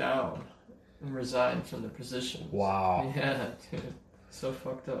stepped down and resigned from their positions. Wow. Yeah, dude. So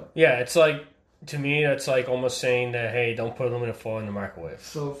fucked up. Yeah, it's like, to me, it's like almost saying that, hey, don't put aluminum foil in the microwave.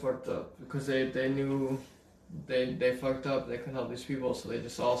 So fucked up. Because they knew they fucked up, they couldn't help these people, so they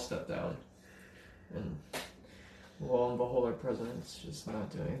just all stepped down. And lo and behold, our president's just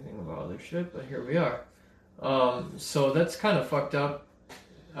not doing anything about their shit, but here we are. So that's kind of fucked up.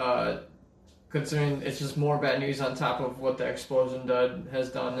 Considering it's just more bad news on top of what the explosion has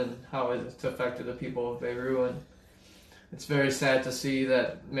done and how it's affected the people of Beirut. And it's very sad to see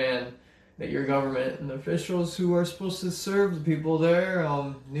that, that your government and officials who are supposed to serve the people there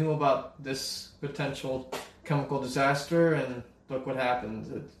knew about this potential chemical disaster, and look what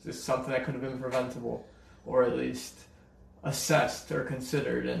happened. It's something that could have been preventable, or at least assessed or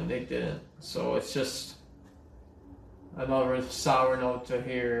considered, and they didn't. So it's just another sour note to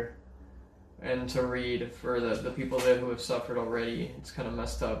hear and to read for the people there who have suffered already. It's kind of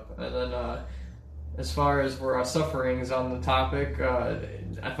messed up. And then as far as our sufferings on the topic,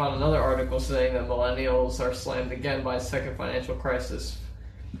 I found another article saying that millennials are slammed again by a second financial crisis,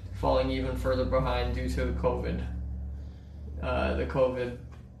 falling even further behind due to the COVID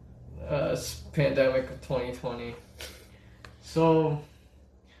pandemic of 2020. So,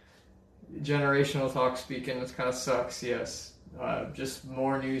 generational talk speaking, this kind of sucks, yes. Just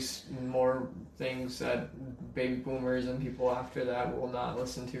more news, more things that baby boomers and people after that will not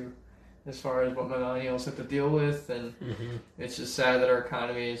listen to, as far as what millennials have to deal with. And it's just sad that our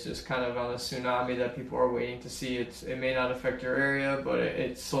economy is just kind of on a tsunami that people are waiting to see. It may not affect your area, but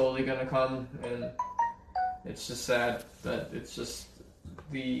it's slowly going to come, and it's just sad that it's just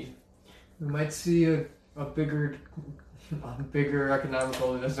we might see a bigger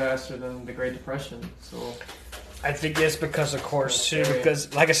economical disaster than the Great Depression. So I think it's because of course too,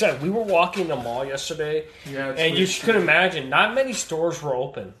 because like I said, we were walking the mall yesterday, and you could imagine not many stores were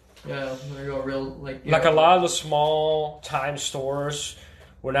open. Yeah, they're real like a lot of the small time stores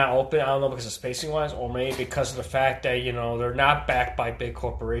were not open. I don't know because of spacing wise, or maybe because of the fact that they're not backed by big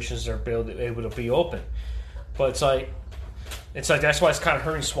corporations. They're able to be open, but it's like that's why it's kind of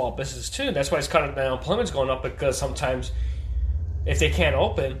hurting small businesses too. That's why it's kind of the unemployment's going up, because sometimes if they can't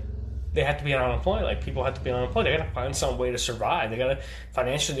open, they have to be on unemployment. Like, people have to be on unemployment. They got to find some way to survive. They got to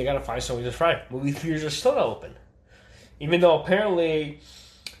find some way to survive. Movie theaters are still not open, even though apparently,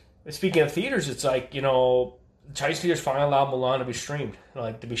 speaking of theaters, it's like Chinese theaters finally allowed Mulan to be streamed,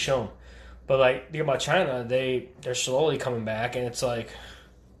 like to be shown. But like, think about China, they're slowly coming back, and it's like,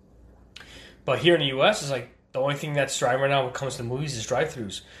 but here in the U.S. it's like, the only thing that's driving right now when it comes to movies is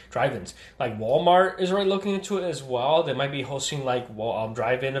drive-ins. Like, Walmart is already looking into it as well. They might be hosting like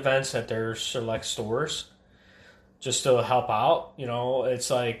drive-in events at their select stores, just to help out. It's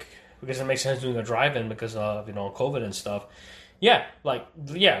like, because it makes sense doing a drive-in because of COVID and stuff.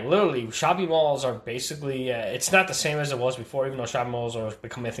 Literally, shopping malls are basically, it's not the same as it was before, even though shopping malls are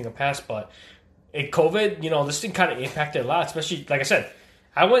becoming a thing of the past. But COVID, this thing kind of impacted a lot, especially, like I said,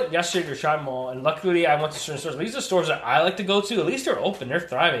 I went yesterday to a shopping mall, and luckily I went to certain stores. These are stores that I like to go to. At least they're open. They're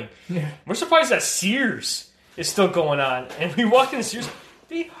thriving. Yeah. We're surprised that Sears is still going on. And we walked in the series,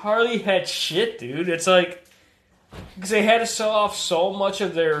 they hardly had shit, dude. It's like, because they had to sell off so much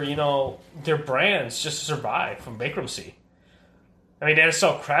of their, their brands just to survive from bankruptcy. I mean, they had to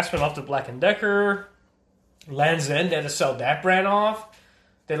sell Craftsman off to Black & Decker. Lands' End, they had to sell that brand off.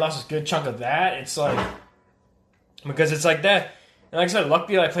 They lost a good chunk of that. It's like, because it's like that. And like I said,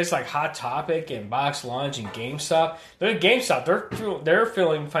 luckily, like places like Hot Topic and Box Lunch and GameStop, they're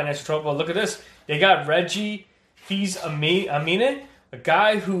feeling financial trouble. But look at this. They got Reggie Fils-Aimé, a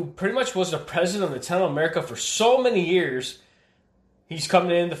guy who pretty much was the president of Nintendo America for so many years. He's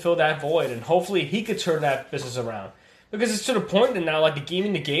coming in to fill that void, and hopefully he could turn that business around. Because it's to the point that now, like the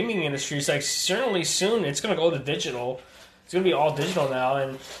gaming industry is like certainly soon it's going to go to digital. It's going to be all digital now.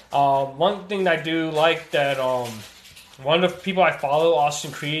 And one thing that I do like that one of the people I follow,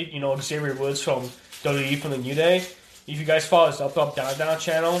 Austin Creed, Xavier Woods from WWE from the New Day. If you guys follow his Up Up Down Down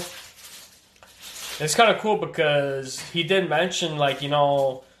channel, it's kind of cool because he did mention about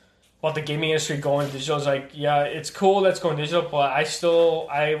the gaming industry going digital. It's like, yeah, it's cool that's going digital, but it's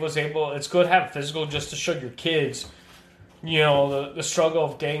good to have it physical just to show your kids, the struggle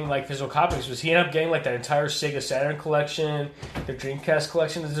of getting like physical copies. Because he ended up getting like that entire Sega Saturn collection, the Dreamcast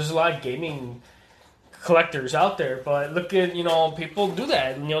collection. There's a lot of gaming collectors out there, but look at people do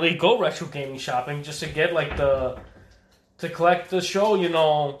that. They go retro gaming shopping just to get like to collect the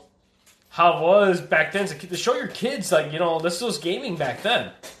show. How it was back then to show your kids like this was gaming back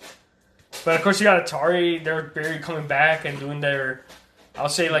then. But of course you got Atari. They're barely coming back and doing their. I'll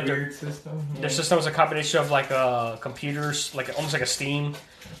say like their system. Yeah. Their system is a combination of like computers, like almost like a Steam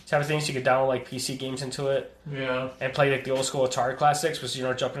type of thing. So you could download like PC games into it. Yeah. And play like the old school Atari classics, which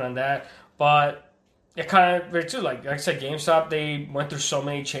jumping on that, but. It kind of very too, like I said, GameStop, they went through so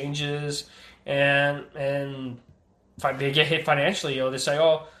many changes, and they get hit financially. They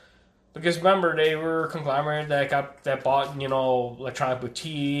say, because remember they were a conglomerate that bought Electronic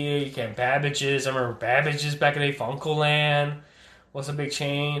Boutique and Babbage's. I remember Babbage's back in the day. Funkoland was a big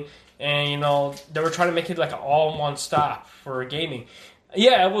chain, and they were trying to make it like an all-in-one stop for gaming.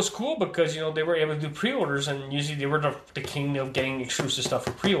 Yeah, it was cool because they were able to do pre-orders, and usually they were the king of getting exclusive stuff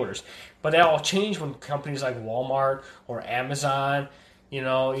for pre-orders. But that all changed when companies like Walmart or Amazon,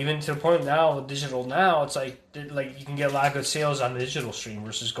 even to the point now with digital now, it's like you can get a lot of good sales on the digital stream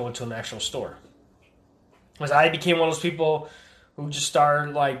versus going to an actual store. Because I became one of those people who just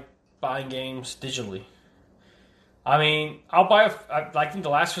started like buying games digitally. I mean, I think the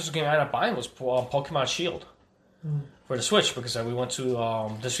last physical game I ended up buying was Pokemon Shield. For the Switch, because we went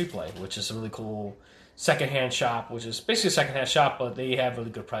to Disc Replay, which is a really cool secondhand shop, which is basically a secondhand shop, but they have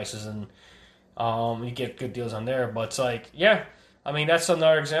really good prices and you get good deals on there. But it's like, yeah, I mean, that's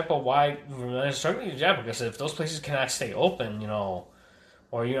another example of why we're struggling. Yeah, because if those places cannot stay open, or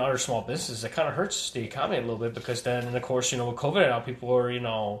other small businesses, it kind of hurts the economy a little bit, because then, of course, with COVID now, people are,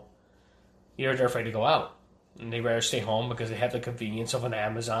 either they're afraid to go out. And they rather stay home because they have the convenience of an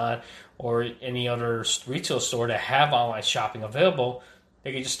Amazon or any other retail store that have online shopping available.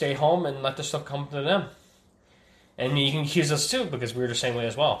 They can just stay home and let the stuff come to them. And you can accuse us too, because we're the same way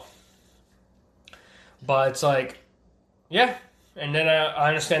as well. But it's like, yeah. And then I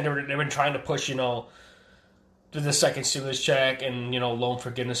understand they've been trying to push, do the second stimulus check and, loan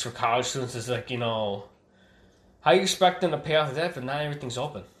forgiveness for college students. It's like, how you expect them to pay off the debt if not everything's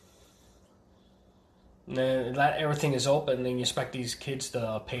open? Not everything is open, and you expect these kids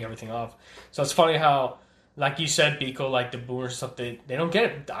to pay everything off. So it's funny how, like you said, Biko, like the boomers stuff, they don't get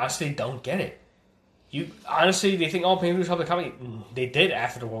it. Honestly, don't get it. They think, paying for the company. They did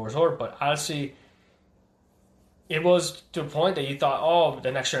after the war was over, but honestly, it was to a point that you thought,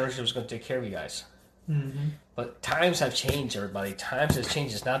 the next generation was going to take care of you guys. Mm-hmm. But times have changed, everybody. Times have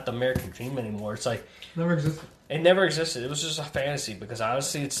changed. It's not the American dream anymore. It's like never existed. It never existed. It was just a fantasy, because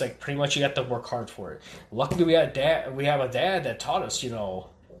honestly, it's like pretty much you have to work hard for it. Luckily, we have a dad that taught us, you got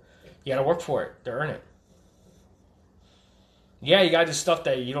to work for it to earn it. Yeah, you got to do stuff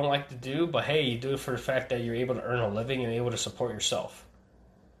that you don't like to do, but hey, you do it for the fact that you're able to earn a living and able to support yourself.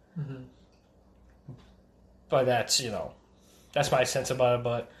 Mm-hmm. But that's my sense about it.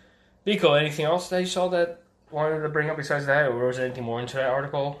 But Biko, anything else that you saw that wanted to bring up besides that, or was there anything more into that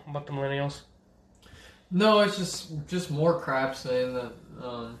article about the millennials? No, it's just more crap saying that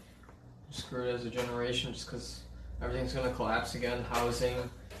screwed as a generation just because everything's going to collapse again. Housing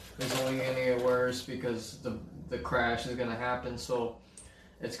is only going to get worse because the crash is going to happen. So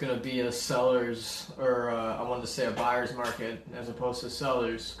it's going to be a seller's, or I wanted to say a buyer's market as opposed to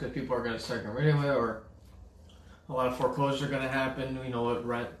sellers, because people are going to start getting rid of it, or a lot of foreclosures are going to happen, with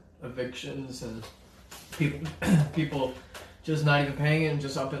rent evictions and people just not even paying it and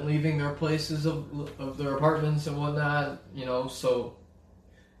just up and leaving their places of their apartments and whatnot. So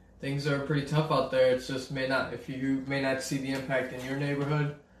things are pretty tough out there. It's just may not see the impact in your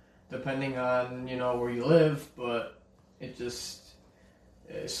neighborhood, depending on where you live, but it just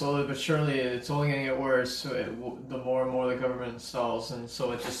slowly but surely it's only going to get worse. The more and more the government installs, and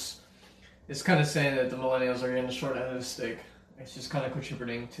so it's kind of saying that the millennials are getting the short end of the stick. It's just kind of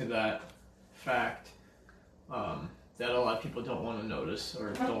contributing to that fact that a lot of people don't want to notice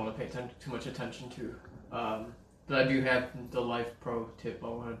or don't want to pay too much attention to. But I do have the Life Pro tip I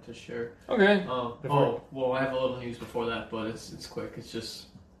wanted to share. Okay. I have a little news before that, but it's quick. It's just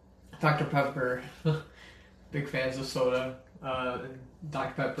Dr. Pepper. Big fans of soda.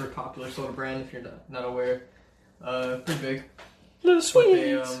 Dr. Pepper, popular soda brand, if you're not aware. Pretty big. Little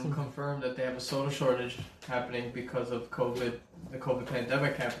sweet. But they confirmed that they have a soda shortage happening because of the COVID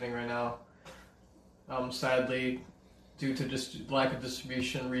pandemic happening right now. Sadly, due to just lack of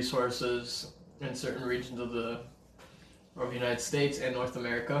distribution resources in certain regions of the United States and North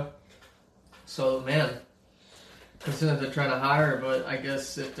America. So, man, considering they're trying to hire, but I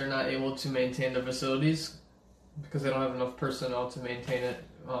guess if they're not able to maintain their facilities because they don't have enough personnel to maintain it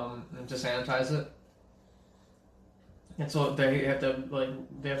and to sanitize it, and so they have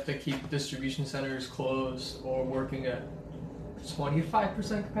to keep distribution centers closed or working at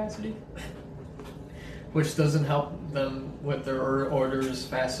 25% capacity, which doesn't help them with their orders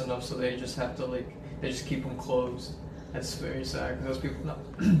fast enough. So they just have to they just keep them closed. That's very sad because those people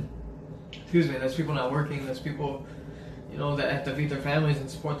there's people not working. There's people that have to feed their families and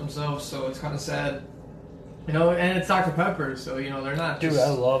support themselves. So it's kind of sad. And it's Dr. Pepper, so they're not just... Dude, I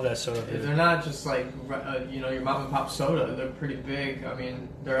love that soda. Dude. They're not just your mom and pop soda. They're pretty big. I mean,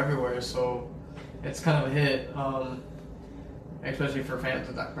 they're everywhere, so it's kind of a hit, especially for fans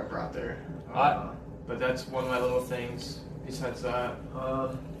of Dr. Pepper out there. But that's one of my little things besides that.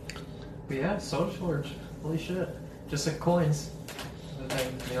 But yeah, soda shortage. Holy shit. Just like coins.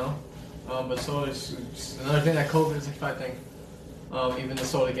 But soda is another thing that COVID is affecting. Even the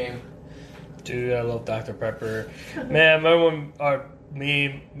soda game. Dude, I love Dr. Pepper. Man, remember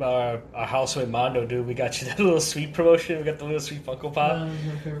when our housemate Mondo, dude, we got you that little sweet promotion. We got the little sweet Funko Pop.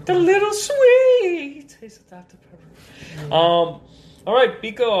 The little sweet taste of Dr. Pepper. All right,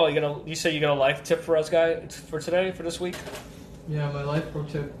 Biko, you say you got a life tip for us, guys, for today, for this week? Yeah, my life pro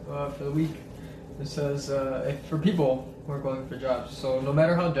tip for the week. It says for people who are going for jobs. So no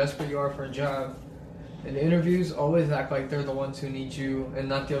matter how desperate you are for a job, in interviews, always act like they're the ones who need you and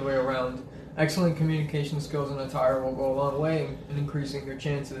not the other way around. Excellent communication skills and attire will go a long way in increasing your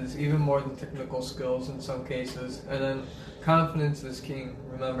chances, even more than technical skills in some cases. And then confidence is king.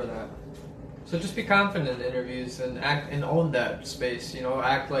 Remember that. So just be confident in interviews and act and own that space.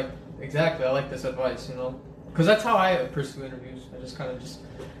 Act like exactly. I like this advice. Because that's how I pursue interviews. I just kind of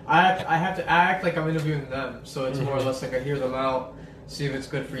I have to act like I'm interviewing them. So it's more or less like I hear them out. See if it's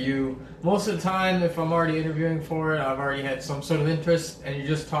good for you. Most of the time, if I'm already interviewing for it, I've already had some sort of interest, and you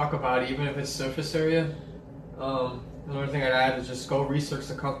just talk about it, even if it's surface area. Another thing I'd add is just go research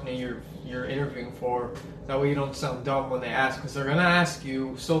the company you're interviewing for. That way you don't sound dumb when they ask, because they're gonna ask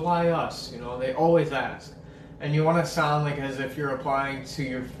you, so why us? They always ask, and you want to sound like as if you're applying to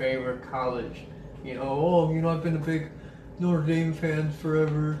your favorite college. I've been a big Notre Dame fan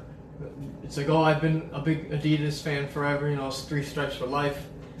forever. It's like, I've been a big Adidas fan forever. It's 3 stripes for life.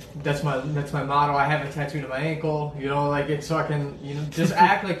 That's my motto. I have it tattooed on my ankle. It's fucking. Just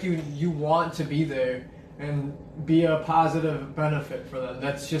act like you want to be there and be a positive benefit for them.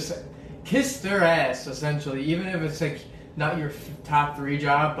 That's just kiss their ass essentially. Even if it's like not your top 3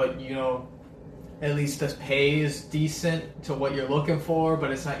 job, but at least the pay is decent to what you're looking for.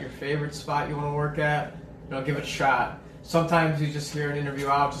 But it's not your favorite spot you want to work at. Give it a shot. Sometimes you just hear an interview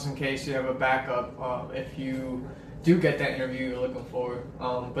out just in case you have a backup if you do get that interview you're looking for.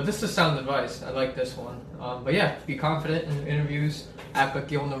 But this is sound advice. I like this one. But yeah, be confident in interviews. Act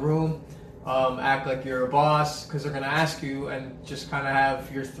like you own the room. Act like you're a boss because they're going to ask you, and just kind of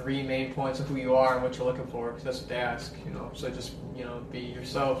have your 3 main points of who you are and what you're looking for, because that's what they ask. So just be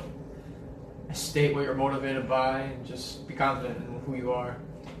yourself. State what you're motivated by, and just be confident in who you are.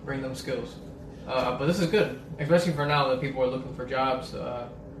 Bring them skills. But this is good, especially for now that people are looking for jobs.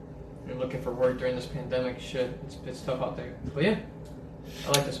 You're looking for work during this pandemic shit. It's tough out there. But yeah, I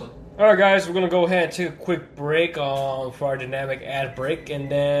like this one. All right, guys, we're going to go ahead and take a quick break for our dynamic ad break. And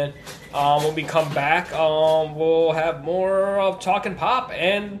then when we come back, we'll have more of Talkin' Pop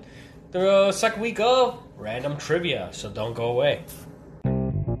and the second week of Random Trivia. So don't go away.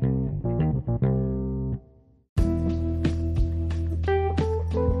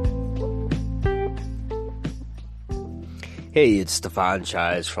 Hey, it's the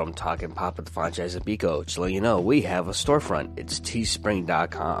Franchise from Talking Pop at the Franchise and Pico. Just to let you know, we have a storefront. It's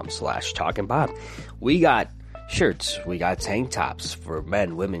teespring.com/talkingpop. We got shirts. We got tank tops for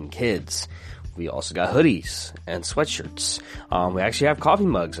men, women, kids. We also got hoodies and sweatshirts. We actually have coffee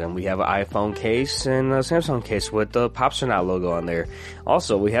mugs, and we have an iPhone case and a Samsung case with the Pops Are Not logo on there.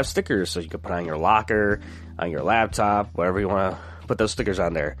 Also, we have stickers, so you can put on your locker, on your laptop, wherever you want to put those stickers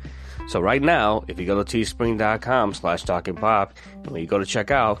on there. So right now, if you go to teespring.com/talkingpop, and when you go to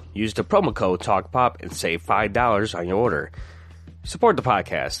checkout, use the promo code TALKPOP and save $5 on your order. Support the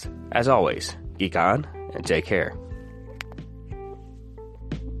podcast. As always, geek on and take care.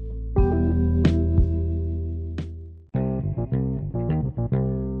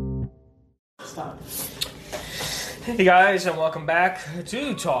 Hey guys, and welcome back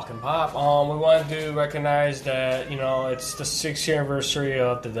to Talking Pop. We wanted to recognize that, it's the 6th year anniversary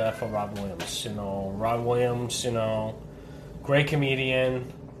of the death of Robin Williams. Robin Williams, great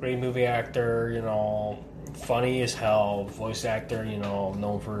comedian, great movie actor, funny as hell, voice actor,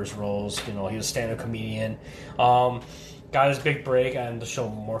 known for his roles. He was a stand-up comedian. Got his big break on the show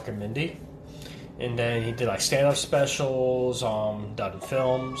Mork and Mindy. And then he did stand-up specials, done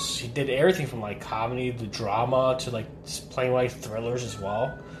films. He did everything from comedy to drama to playing thrillers as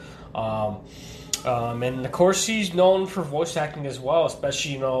well. And of course he's known for voice acting as well,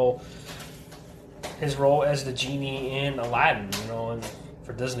 especially his role as the genie in Aladdin, and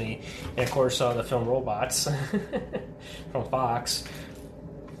for Disney, and of course the film Robots from Fox.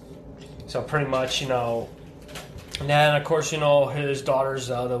 So pretty much And then, of course, his daughter,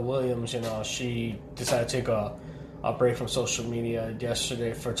 Zelda Williams, she decided to take a break from social media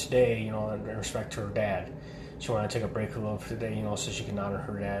yesterday for today, in respect to her dad. She wanted to take a break a little for today, so she can honor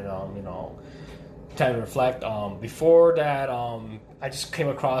her dad, time to reflect. Before that, I just came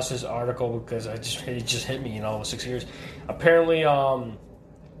across this article because it just hit me, 6 years. Apparently,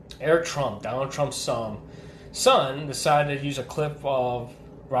 Eric Trump, Donald Trump's son, decided to use a clip of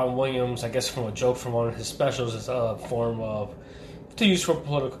Robin Williams, I guess from a joke from one of his specials, as a form of to use for a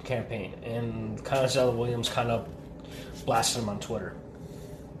political campaign, and Zelda Williams blasted him on Twitter.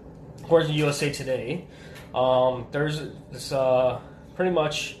 According to USA Today, there's this pretty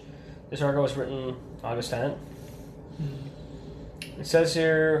much this article was written August 10th. It says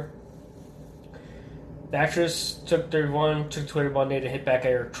here, the actress took Twitter Monday to hit back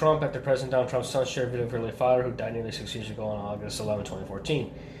at Eric Trump after President Donald Trump's son shared a video of her late father, who died nearly 6 years ago on August 11,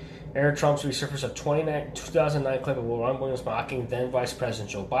 2014. Eric Trump's resurfaced a 2009 clip of Robin Williams mocking then Vice President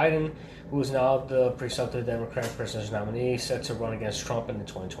Joe Biden, who is now the presumptive Democratic presidential nominee set to run against Trump in the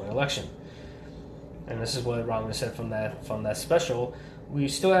 2020 election. And this is what Robin said from that special. We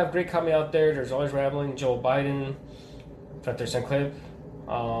still have great comedy out there. There's always rambling. Joe Biden, 50% clip.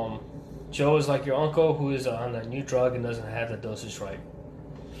 Joe is like your uncle who is on a new drug and doesn't have the dosage right.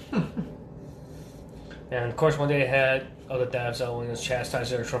 And of course, one day ahead of the death, Zelda Williams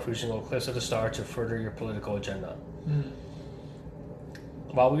chastised Eric Trump for using little clips of the star to further your political agenda.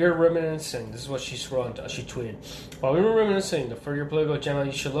 While we were reminiscing, this is what she tweeted. While we were reminiscing to further your political agenda,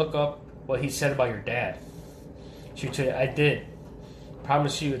 you should look up what he said about your dad. She tweeted, I did.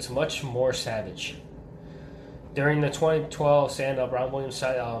 Promise you, it's much more savage. During the 2012 stand-up, Robin Williams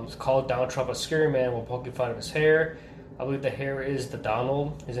called Donald Trump a scary man while poking fun of his hair. I believe the hair is the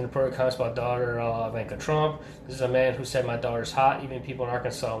Donald. His inappropriate comments about daughter Ivanka Trump. This is a man who said my daughter's hot. Even people in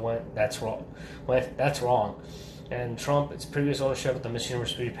Arkansas went, that's wrong. And Trump, its previous ownership of the Miss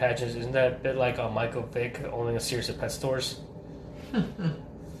Universe beauty pageants, isn't that a bit like Michael Vick owning a series of pet stores?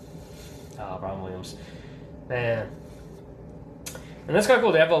 Robin Williams. Man. And that's kind of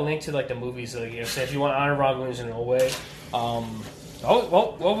cool. They have a link to the movies. So if you want to honor Robin Williams in a way, we'll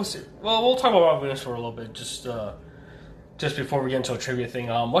talk about Robin Williams for a little bit, just before we get into a trivia thing.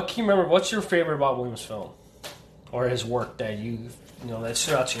 What can you remember? What's your favorite Robin Williams film, or his work that that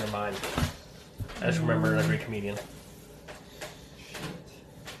stood out to your mind as you remember a great comedian?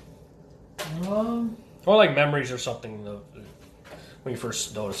 Or memories or something when you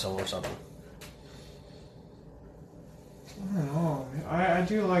first noticed him or something. I don't know. I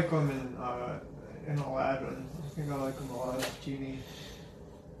do like him in Aladdin. I think I like him a lot as Genie.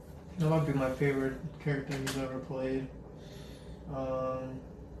 That might be my favorite character he's ever played. And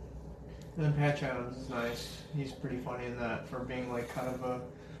then Patch Adams is nice. He's pretty funny in that for being kind of a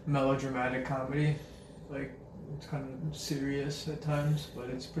melodramatic comedy. It's kind of serious at times, but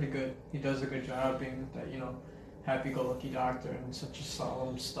it's pretty good. He does a good job being that, happy-go-lucky doctor and such a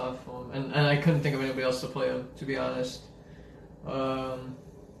solemn stuff. And I couldn't think of anybody else to play him, to be honest. But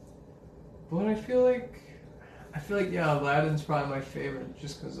I feel like yeah, Aladdin's probably my favorite,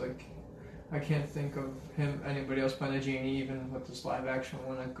 just because I can't think of anybody else playing the genie, even with this live action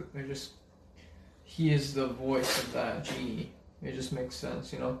one. He is the voice of that genie. It just makes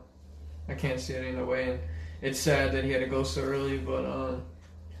sense, you know. I can't see it either way. And it's sad that he had to go so early, but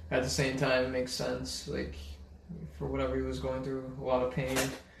at the same time, it makes sense. Like, for whatever he was going through, a lot of pain,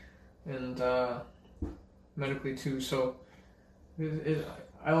 and medically too. So,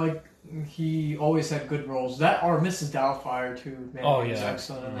 I like. He always had good roles. That or Mrs. Doubtfire too. Man, he was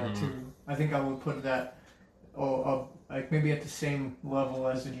excellent in that too. I think I would put that, like maybe at the same level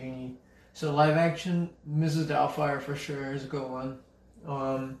as the genie. So live action, Mrs. Doubtfire for sure is a good one.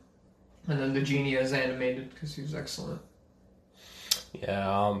 And then the genie as animated because he was excellent.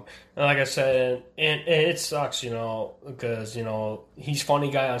 Yeah, and like I said, and it sucks, you know, because, you know, he's a funny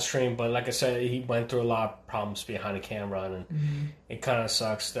guy on stream, but like I said, he went through a lot of problems behind the camera, and it kind of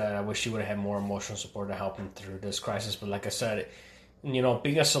sucks that I wish he would have had more emotional support to help him through this crisis. But like I said, you know,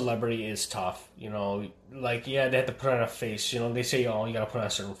 being a celebrity is tough, you know, like, yeah, they have to put on a face, you know, they say, oh, you gotta put on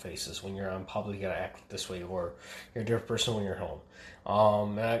certain faces when you're on public, you gotta act this way, or you're a different person when you're home.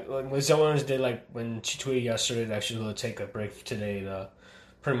 When someone did, like, when she tweeted yesterday that she was going to take a break today to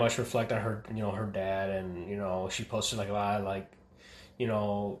pretty much reflect on her, you know, her dad, and, you know, she posted, like, a lot of, like, you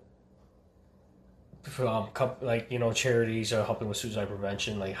know, like, you know, charities are helping with suicide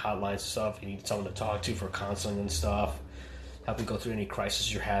prevention, like hotlines and stuff. You need someone to talk to for counseling and stuff, help you go through any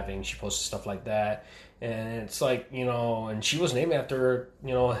crisis you're having. She posted stuff like that, and it's like, you know, and she was named after,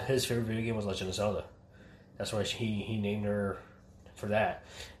 you know, his favorite video game was Legend of Zelda. That's why he named her for that.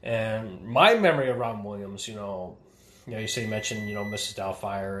 And my memory of Robin Williams, you mentioned, you know, Mrs.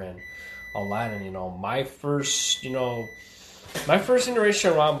 Doubtfire and Aladdin, you know, my first iteration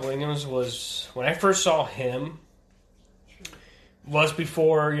of Robin Williams was, when I first saw him, was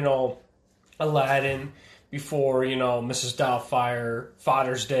before, you know, Aladdin, before, you know, Mrs. Doubtfire,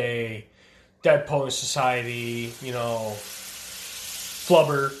 Father's Day, Dead Poets Society, you know,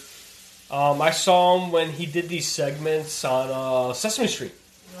 Flubber. I saw him when he did these segments on Sesame Street.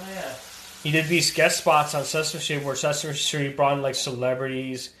 Oh, yeah. He did these guest spots on Sesame Street where Sesame Street brought in, like,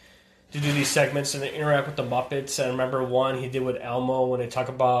 celebrities to do these segments and interact with the Muppets. And I remember one he did with Elmo when they talk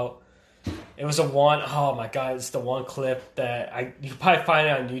about... It was oh my god, it's the one clip that you can probably find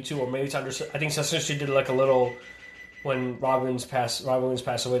it on YouTube, or maybe it's under... I think Sesame Street did, like, a little... When Robin Williams passed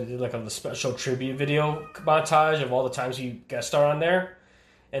away, they did, like, a special tribute video montage of all the times he guest starred on there.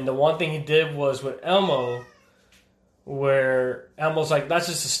 And the one thing he did was with Elmo, where Elmo's like, that's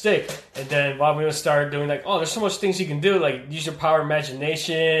just a stick. And then Robin Williams started doing, like, oh, there's so much things you can do. Like, use your power of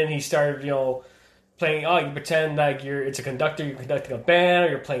imagination. He started, you know, playing, you can pretend like it's a conductor, you're conducting a band, or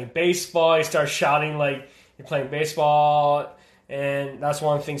you're playing baseball. He starts shouting like you're playing baseball. And that's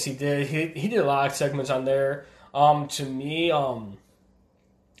one of the things he did. He did a lot of segments on there. To me,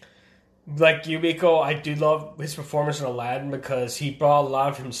 like Yumiko, I do love his performance in Aladdin because he brought a lot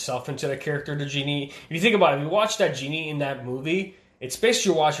of himself into the character, the genie. If you think about it, if you watch that genie in that movie, it's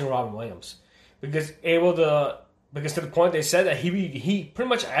basically you're watching Robin Williams. Because to the point they said that he pretty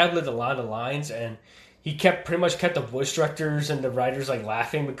much ad-libbed a lot of the lines, and he pretty much kept the voice directors and the writers like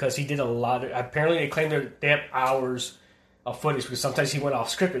laughing because he did a lot of... Apparently they claimed they had hours of footage because sometimes he went off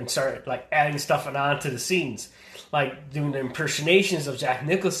script and started like adding stuff on to the scenes. Like doing the impersonations of Jack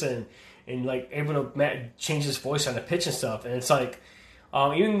Nicholson, and like able to change his voice on the pitch and stuff. And it's like,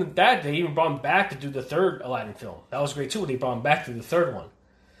 even with that, they even brought him back to do the third Aladdin film. That was great too. They brought him back to the third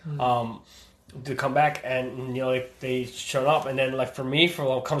one, to come back, and you know, like they showed up. And then like for me, for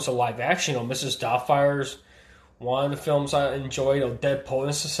when it comes to live action, you know, Mrs. Doubtfire's one of the films I enjoyed. You know, Dead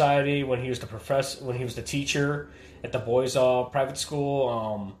Poets Society, when he was the teacher at the boys' private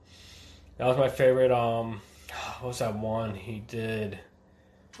school. That was my favorite. What was that one he did?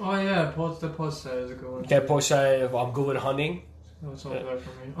 Oh yeah, the post side is a good one. Dead Poets Society of Good with Hunting. That was all good for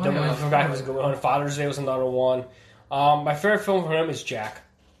me. I forgot he was Good with Hunting. Father's Day was another one. My favorite film from him is Jack.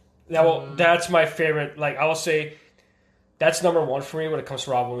 That's my favorite. Like I will say, that's number one for me when it comes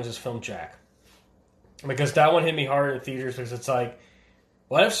to Robin Williams' film Jack, because that one hit me hard in theaters because it's like,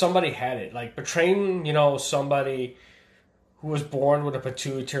 what if somebody had it? Like portraying, you know, somebody who was born with a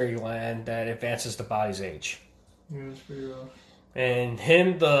pituitary gland that advances the body's age. Yeah, it's pretty rough. And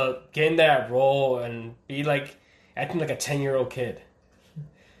him getting that role and be like acting like a 10-year-old kid.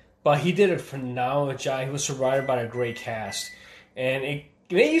 But he did a phenomenal job. He was surrounded by a great cast. And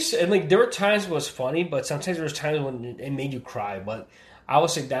there were times it was funny, but sometimes there was times when it made you cry. But I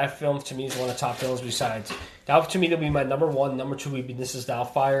would say that film to me is one of the top films besides. That to me will be my number one. Number two would be Mrs.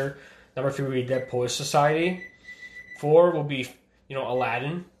 Doubtfire. Number three would be Dead Poets Society. 4 will be, you know,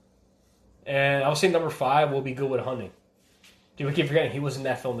 Aladdin. And I would say number 5 will be Good with Hunting. Dude, we keep forgetting he was in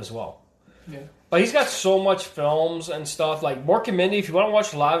that film as well. Yeah. But he's got so much films and stuff. Like Mork and Mindy, if you want to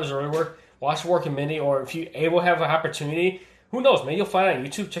watch a lot of his early work, watch Mork and Mindy. Or if you able to have an opportunity, who knows? Maybe you'll find it on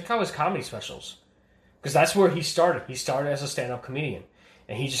YouTube. Check out his comedy specials. Because that's where he started. He started as a stand-up comedian.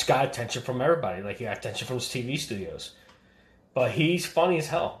 And he just got attention from everybody. Like, he got attention from his TV studios. But he's funny as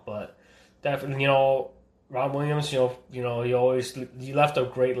hell. But, definitely, Ron Williams, he left a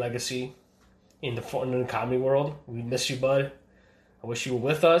great legacy in the comedy world. We miss you, bud. I wish you were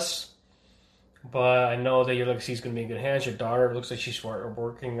with us. But I know that your legacy is going to be in good hands. Your daughter looks like she's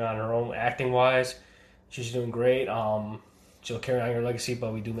working on her own acting-wise. She's doing great. She'll carry on your legacy,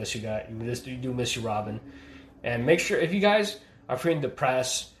 but we do miss you guys. We do miss you, Robin. And make sure, if you guys are feeling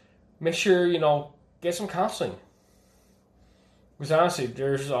depressed, make sure, get some counseling. Because honestly,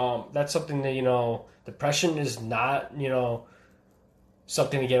 there's that's something that, depression is not,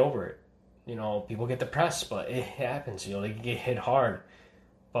 something to get over it. People get depressed, but it happens, they get hit hard.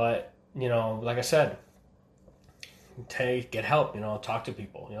 But, like I said, get help, talk to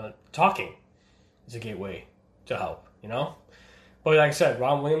people. Talking is a gateway to help, But like I said,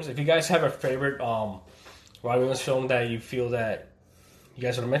 Ron Williams, if you guys have a favorite Ron Williams film that you feel that you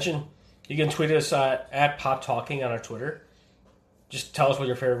guys want to mention, you can tweet us at Pop Talking on our Twitter. Just tell us what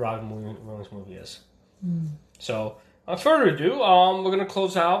your favorite Ron Williams movie is. So, without further ado, we're going to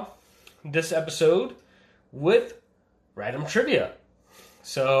close out this episode with random trivia.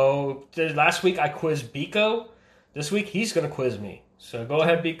 So, last week I quizzed Biko. This week he's going to quiz me. So, go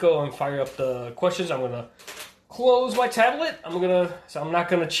ahead, Biko, and fire up the questions. I'm going to close my tablet. I'm not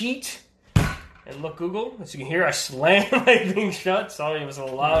going to cheat and look Google. As you can hear, I slam my thing shut. Sorry, it was a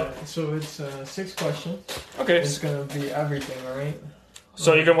loud. Yeah, so it's 6 questions. Okay. It's going to be everything, alright?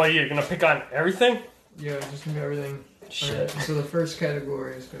 So, you're going to pick on everything? Yeah, just going to be everything. Shit. Right, so the first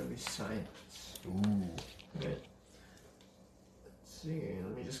category is going to be science. Ooh. Okay. Let's see.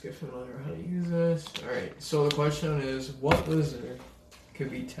 Let me just get familiar with how to use this. Alright, so the question is, what lizard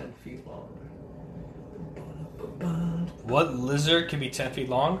could be 10 feet long? What lizard can be 10 feet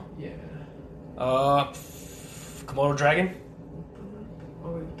long? Yeah. Komodo dragon?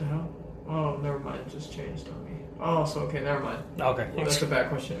 Oh, wait, what the hell? Oh, never mind. It just changed on me. Oh, so okay, never mind. Okay. That's a bad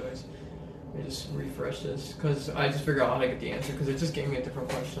question anyways. Let me just refresh this, because I just figured out how to get the answer, because it just gave me a different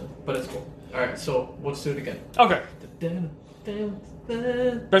question. But it's cool. Alright, so let's do it again. Okay.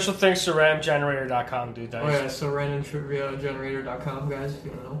 Special thanks to ramgenerator.com, dude. Oh yeah, so randomtriviagenerator.com, guys, if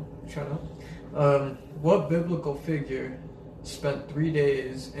you don't know. Shout out. What biblical figure spent 3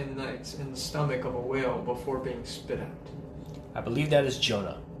 days and nights in the stomach of a whale before being spit out? I believe that is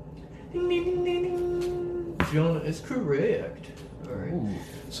Jonah. Ding, ding, ding, ding, ding. Jonah is correct. Alright. Ooh.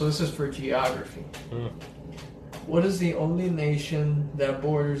 So this is for geography. Mm. What is the only nation that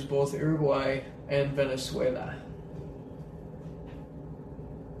borders both Uruguay and Venezuela?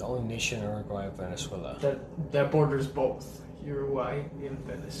 The only nation in Uruguay and Venezuela. That borders both Uruguay and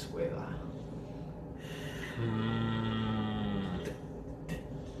Venezuela.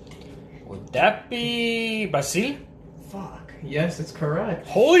 Would that be Brazil? Fuck. Yes, it's correct.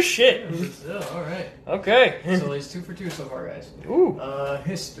 Holy shit! Brazil, alright. Okay. So it's 2 for 2 so far, guys. Ooh.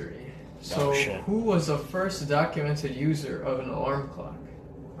 History. So, Oh, shit. who was the first documented user of an alarm clock?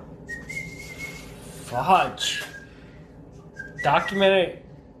 Fudge. Documented.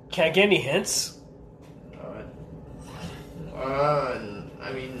 Can I get any hints?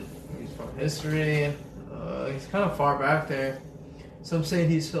 I mean, he's from history. He's kind of far back there. Some say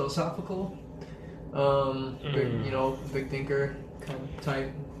he's philosophical. Big thinker kind of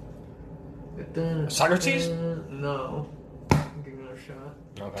type. Socrates? No. Give me another shot.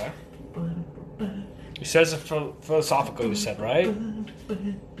 Okay. You said it's philosophical, you said, right?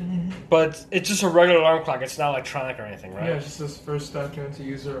 But it's just a regular alarm clock. It's not electronic or anything, right? Yeah, it's just this first documented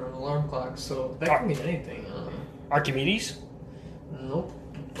user of an alarm clock, so that can mean anything. Archimedes? Nope.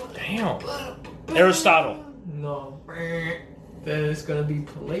 Damn. Aristotle. No. That is gonna be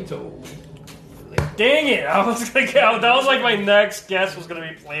Plato. Dang it! I was gonna get out. That was like my next guess was gonna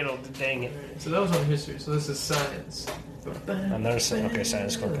be Plato. Dang it. So that was on history, so this is science. Another saying. Okay,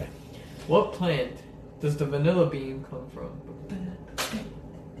 science. Okay. What plant does the vanilla bean come from?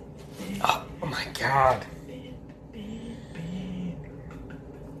 Oh my god.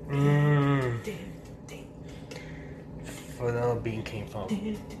 Vanilla bean came from.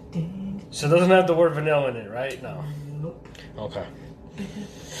 So it doesn't have the word vanilla in it, right? No. Nope. Okay.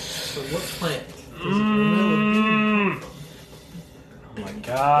 So what plant does the vanilla bean come from? Oh my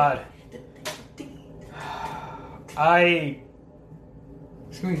god.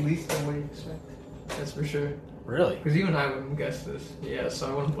 It's gonna be least than what you expect. That's for sure. Really? Because even I wouldn't guess this. Yeah, so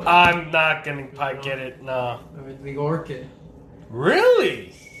I wouldn't put I'm not gonna probably get it. No. I mean, the orchid.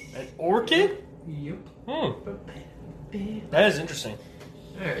 Really? An orchid? Yep. That is interesting.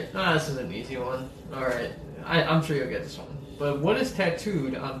 Alright, this is an easy one. Alright, I'm sure you'll get this one. But what is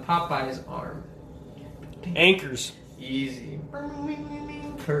tattooed on Popeye's arm? Anchors. Easy.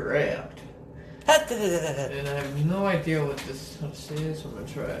 Correct. And I have no idea what this is, so I'm gonna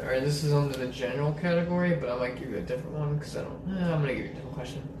try it. Alright, this is under the general category, but I might give you a different one, because I don't... I'm gonna give you a different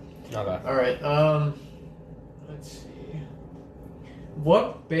question. Okay. Alright, let's see.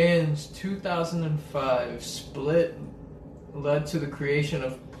 What band's 2005 split led to the creation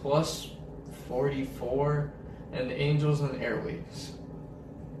of Plus 44 and Angels and Airwaves?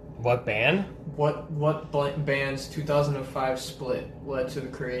 What band? What band's 2005 split led to the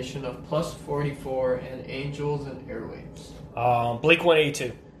creation of Plus 44 and Angels and Airwaves? Blink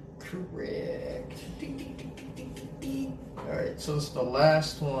 182. Correct. Ding, ding, ding, ding, ding, ding, ding. Alright, so this is the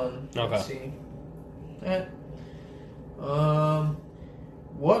last one. Let's see.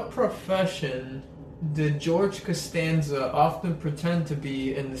 What profession did George Costanza often pretend to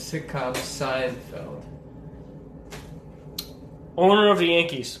be in the sitcom Seinfeld? Owner of the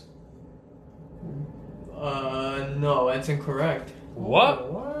Yankees. No, that's incorrect.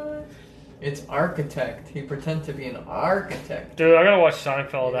 What? What? It's architect. He pretended to be an architect. Dude, I gotta watch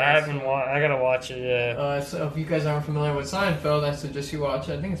Seinfeld. Yeah, I gotta watch it, yeah. So if you guys aren't familiar with Seinfeld, I suggest you watch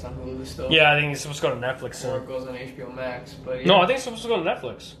it. I think it's on Hulu still. Yeah, I think it's supposed to go to Netflix Or soon. it goes on HBO Max. But yeah. No, I think it's supposed to go to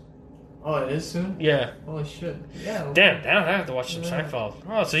Netflix. Oh, it is soon? Yeah. Holy shit. Yeah. Damn, I have to watch some Yeah. Seinfeld.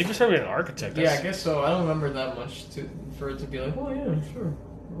 Oh, so you just be an architect. Yeah, I guess so. I don't remember that much for it to be like, oh yeah, sure.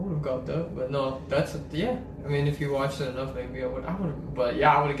 I would have got that. But no, yeah. I mean, if you watched it enough, maybe I would have. But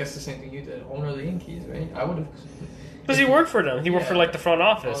yeah, I would have guessed the same thing you did. Owner of the Yankees, right? I would have. Because he worked for them. He worked for, like, the front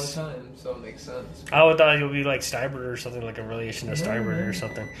All office. the time, so it makes sense. I would thought he would be, like, Steiber or something, like a relation to Steiber or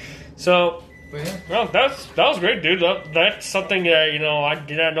something. So, But yeah. well, that was great, dude. That's something that, I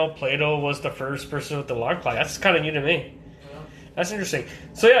did not know Plato was the first person with the log clock. That's kind of new to me. That's interesting.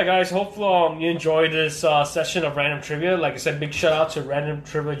 So yeah, guys, hopefully you enjoyed this session of Random Trivia. Like I said, big shout out to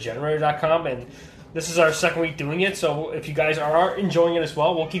randomtriviagenerator.com, and this is our second week doing it. So if you guys are enjoying it as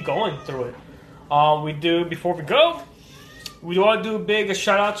well, we'll keep going through it. Before we go, we want to do a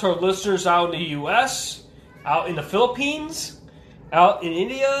shout out to our listeners out in the U.S., out in the Philippines, out in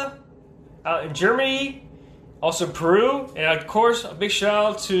India, out in Germany, also Peru, and of course, a big shout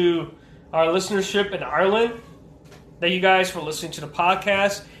out to our listenership in Ireland. Thank you guys for listening to the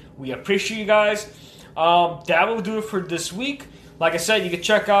podcast. We appreciate you guys. That will do it for this week. Like I said, you can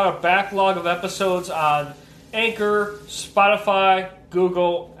check out a backlog of episodes on Anchor, Spotify,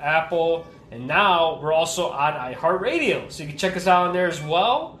 Google, Apple, and now we're also on iHeartRadio. So you can check us out on there as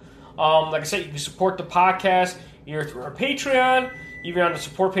well. Like I said, you can support the podcast either through our Patreon, even on the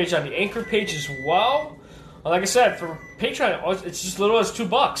support page on the Anchor page as well. Like I said, for Patreon, it's just as little as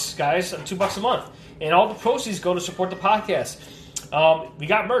 $2, guys, $2 a month. And all the proceeds go to support the podcast. We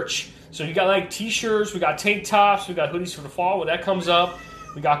got merch. So you got like t-shirts, we got tank tops, we got hoodies for the fall when that comes up.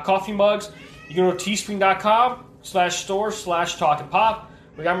 We got coffee mugs. You can go to teespring.com/store/talkandpop.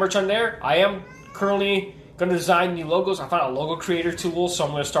 We got merch on there. I am currently going to design new logos. I found a logo creator tool, so I'm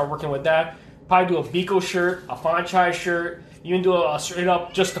going to start working with that. Probably do a Biko shirt, a franchise shirt. You can do a straight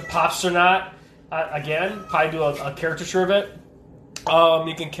up just the Pops or not. Again, probably do a character shirt of it.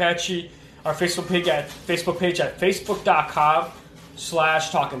 You can catch our Facebook page at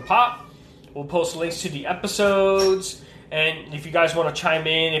facebook.com/talkingpop. We'll post links to the episodes, and if you guys want to chime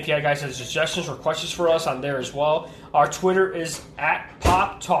in, if you guys have suggestions or questions for us on there as well. Our Twitter is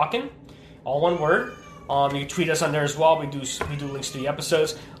 @PopTalkin', all one word. You can tweet us on there as well. We do links to the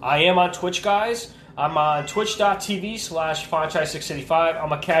episodes. I am on Twitch, guys. I'm on twitch.tv/franchise685.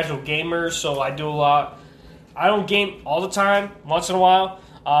 I'm a casual gamer, so I do a lot. I don't game all the time, once in a while.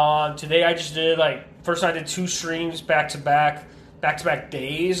 Today I just did first I did 2 streams back-to-back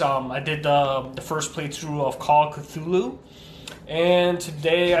days. I did the first playthrough of Call of Cthulhu, and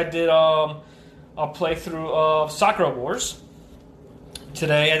today I did a playthrough of Sakura Wars.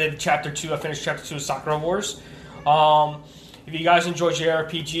 Today I did Chapter 2. I finished Chapter 2 of Sakura Wars. If you guys enjoy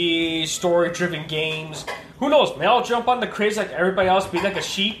JRPGs, story-driven games, who knows? Maybe I'll jump on the craze like everybody else, be like a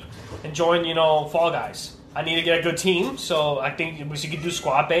sheep, and join Fall Guys. I need to get a good team, so I think we could do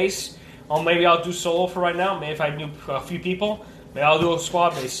squad base. Or maybe I'll do solo for right now. Maybe if I knew a few people, maybe I'll do a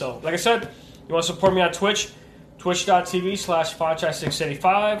squad base. So, like I said, you want to support me on Twitch,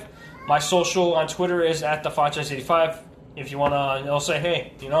 twitch.tv/franchise685. My social on Twitter is @thefranchise85. If you want to say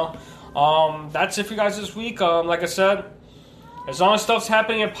hey, That's it for you guys this week. Like I said, as long as stuff's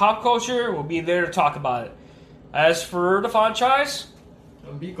happening in pop culture, we'll be there to talk about it. As for the franchise,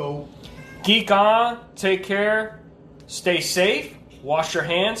 Biko. geek on, take care, stay safe, wash your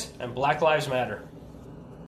hands, and Black Lives Matter.